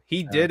Franco.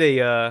 He Oh, did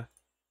a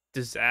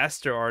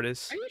disaster are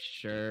artist. you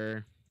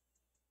sure?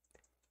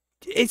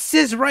 It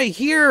says right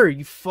here.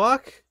 You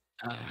fuck.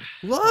 Ah,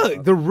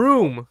 Look, The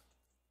Room.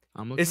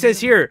 I'm It looking it says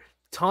up. here,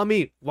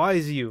 Tommy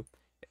Wiseau.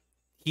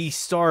 He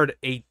starred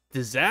a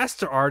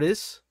disaster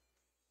artist.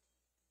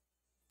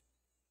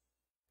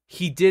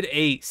 He did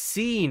a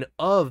scene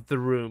of The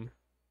Room.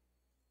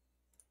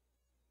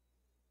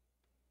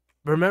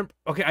 Remember?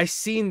 Okay, I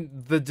see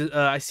the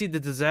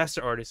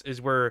disaster artist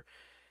is where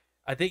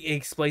I think it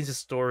explains the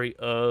story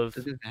of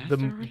The the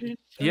disaster artist.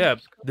 yeah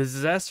the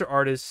disaster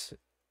artist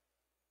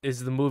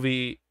is the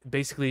movie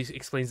basically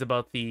explains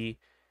about the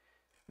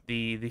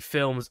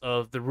films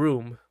of The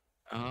Room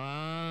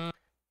Uh,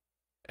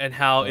 and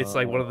how it's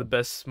like one of the uh,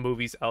 best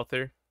movies out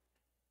there.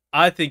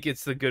 I think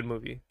it's a good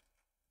movie.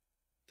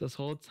 this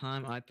whole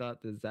time I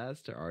thought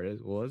Disaster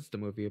Artist was the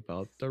movie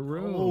about the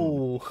room.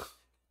 Oh,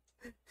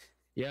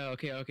 Yeah,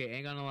 okay,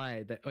 ain't gonna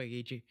lie.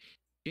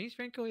 James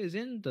Franco is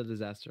in the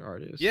Disaster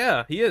Artist.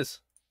 yeah, he is.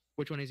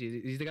 Which one is he?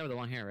 He's the guy with the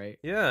long hair, right?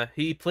 Yeah,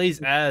 he plays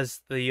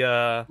as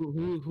the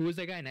Who is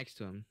that guy next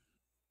to him?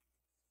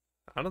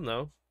 I don't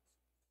know,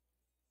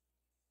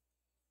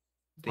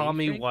 Dave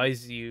Tommy Franco?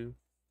 Wiseau.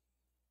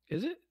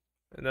 Is it?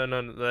 No,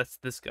 that's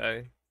this guy.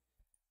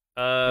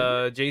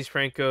 Is it? James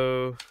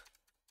Franco.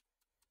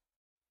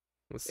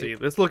 Let's see.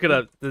 It Let's look it it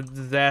up. The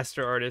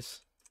disaster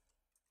artist.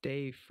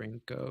 Dave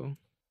Franco.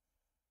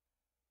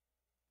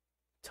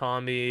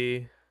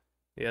 Tommy.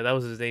 Yeah, that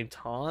was his name.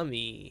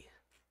 Tommy.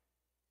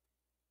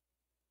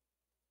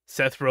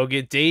 Seth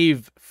Rogen.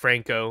 Dave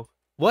Franco.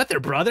 What? They're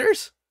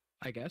brothers?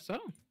 I guess so.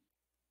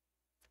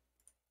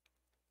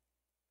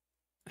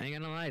 I ain't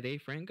gonna lie,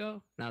 Dave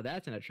Franco. Now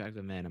that's an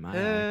attractive man in my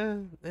eye.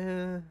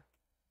 Eh.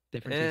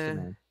 Different taste Eh. of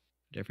man.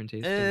 Different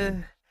taste of Eh.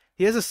 man.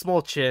 He has a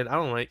small chin. I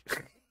don't like.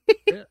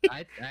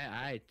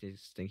 I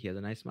just think he has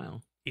a nice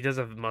smile. He does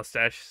have a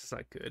mustache. It's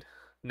not good.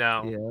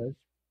 Now, Yes.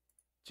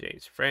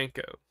 James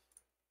Franco.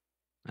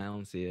 I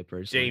don't see it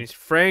personally. James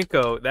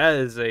Franco. That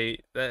is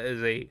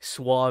a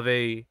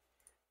suave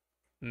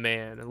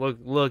man.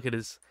 Look at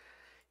his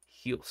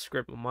heel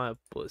scraping my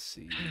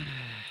pussy.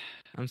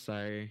 I'm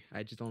sorry.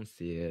 I just don't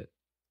see it.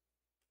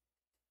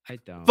 I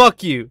don't.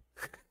 Fuck you.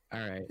 All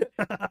right.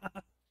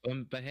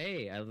 But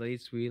hey, at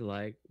least we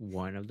like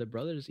one of the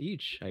brothers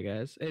each, I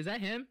guess. Is that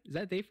him? Is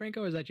that Dave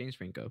Franco or is that James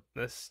Franco?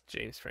 That's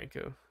James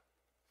Franco.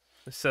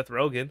 That's Seth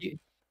Rogen.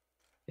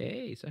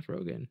 Hey, Seth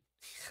Rogen.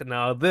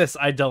 Now this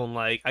I don't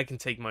like. I can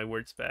take my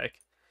words back.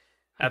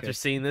 After Okay.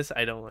 seeing this,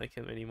 I don't like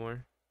him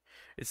anymore.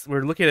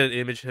 We're looking at an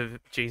image of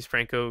James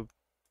Franco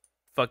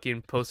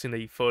fucking posting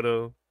a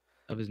photo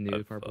Of his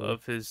nude carpool.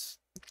 of his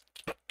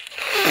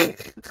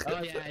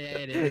Oh yeah,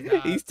 it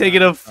is. He's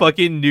taking a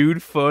fucking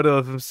nude photo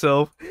of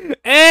himself.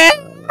 Eh!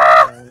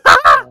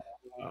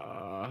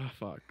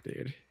 Fuck,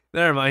 dude.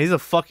 Never mind, he's a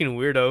fucking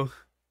weirdo.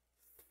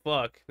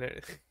 Fuck.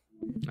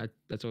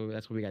 That's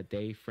what we got.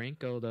 Dave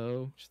Franco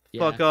though.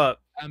 Fuck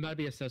up. I'm about to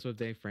be obsessed with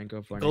Dave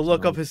Franco for Go next look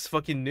up month. his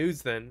fucking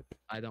nudes then.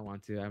 I don't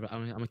want to. I'm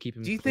gonna keep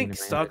him. Do you clean think in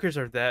my head. stalkers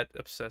are that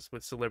obsessed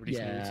with celebrities'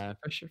 nudes Yeah,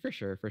 for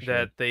sure.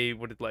 that they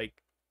would like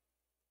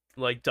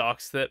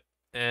dox that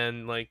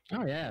and like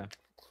Oh yeah.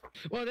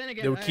 Well, then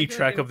again, they would I keep feel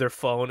track like of their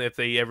phone if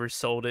they ever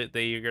sold it,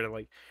 they're gonna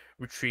like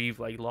retrieve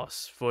like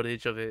lost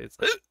footage of it. It's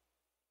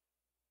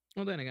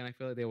well, then again, I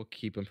feel like they will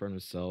keep them for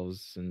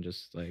themselves and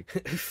just like.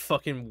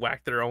 fucking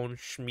whack their own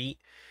schmeat.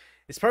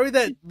 It's probably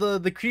that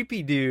the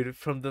creepy dude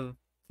from the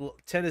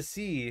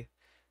Tennessee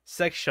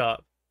sex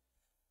shop.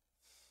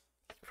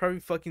 Probably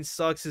fucking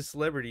stalks his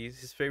celebrities,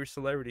 his favorite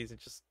celebrities, and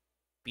just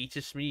beats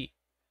his schmeat.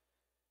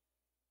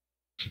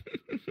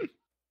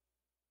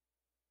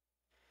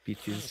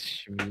 Beaches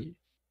Schmeat.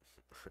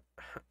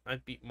 I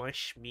beat my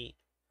schmeat.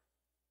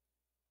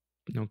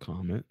 No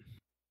comment.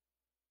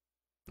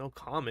 No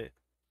comment.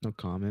 No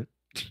comment.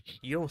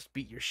 You don't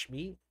beat your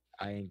schmeat.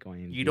 I ain't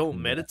going. You deep don't in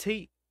that.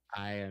 meditate.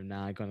 I am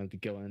not going to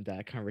go into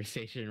that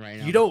conversation right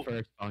now. You don't-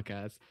 First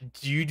podcast.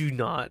 You do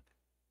not.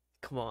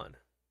 Come on.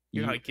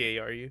 You're You- not gay,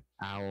 are you?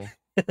 Owl.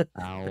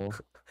 Owl.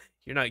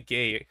 You're not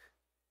gay,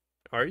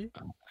 are you?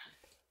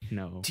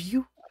 No.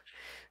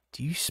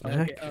 Do you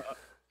smack? Okay,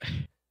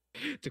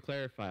 to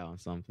clarify on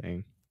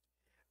something.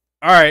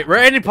 All right, we're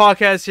ending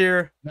podcast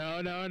here.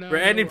 No. We're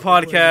ending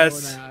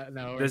podcast.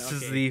 No, This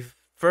is okay. the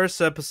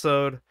first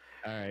episode.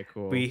 All right,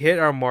 cool. We hit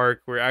our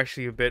mark. We're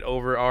actually a bit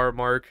over our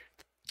mark.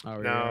 Oh,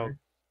 we now, are?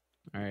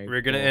 All right.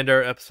 We're gonna cool. end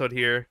our episode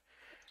here,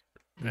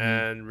 Mhm.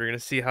 and we're gonna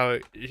see how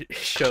it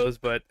shows.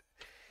 But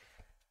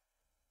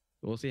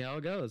We'll see how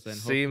it goes. And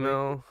see, hopefully-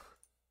 Mel,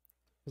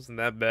 wasn't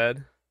that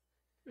bad?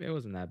 It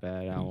wasn't that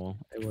bad, Owl.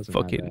 It wasn't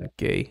that Fucking bad.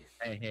 gay.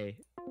 Hey.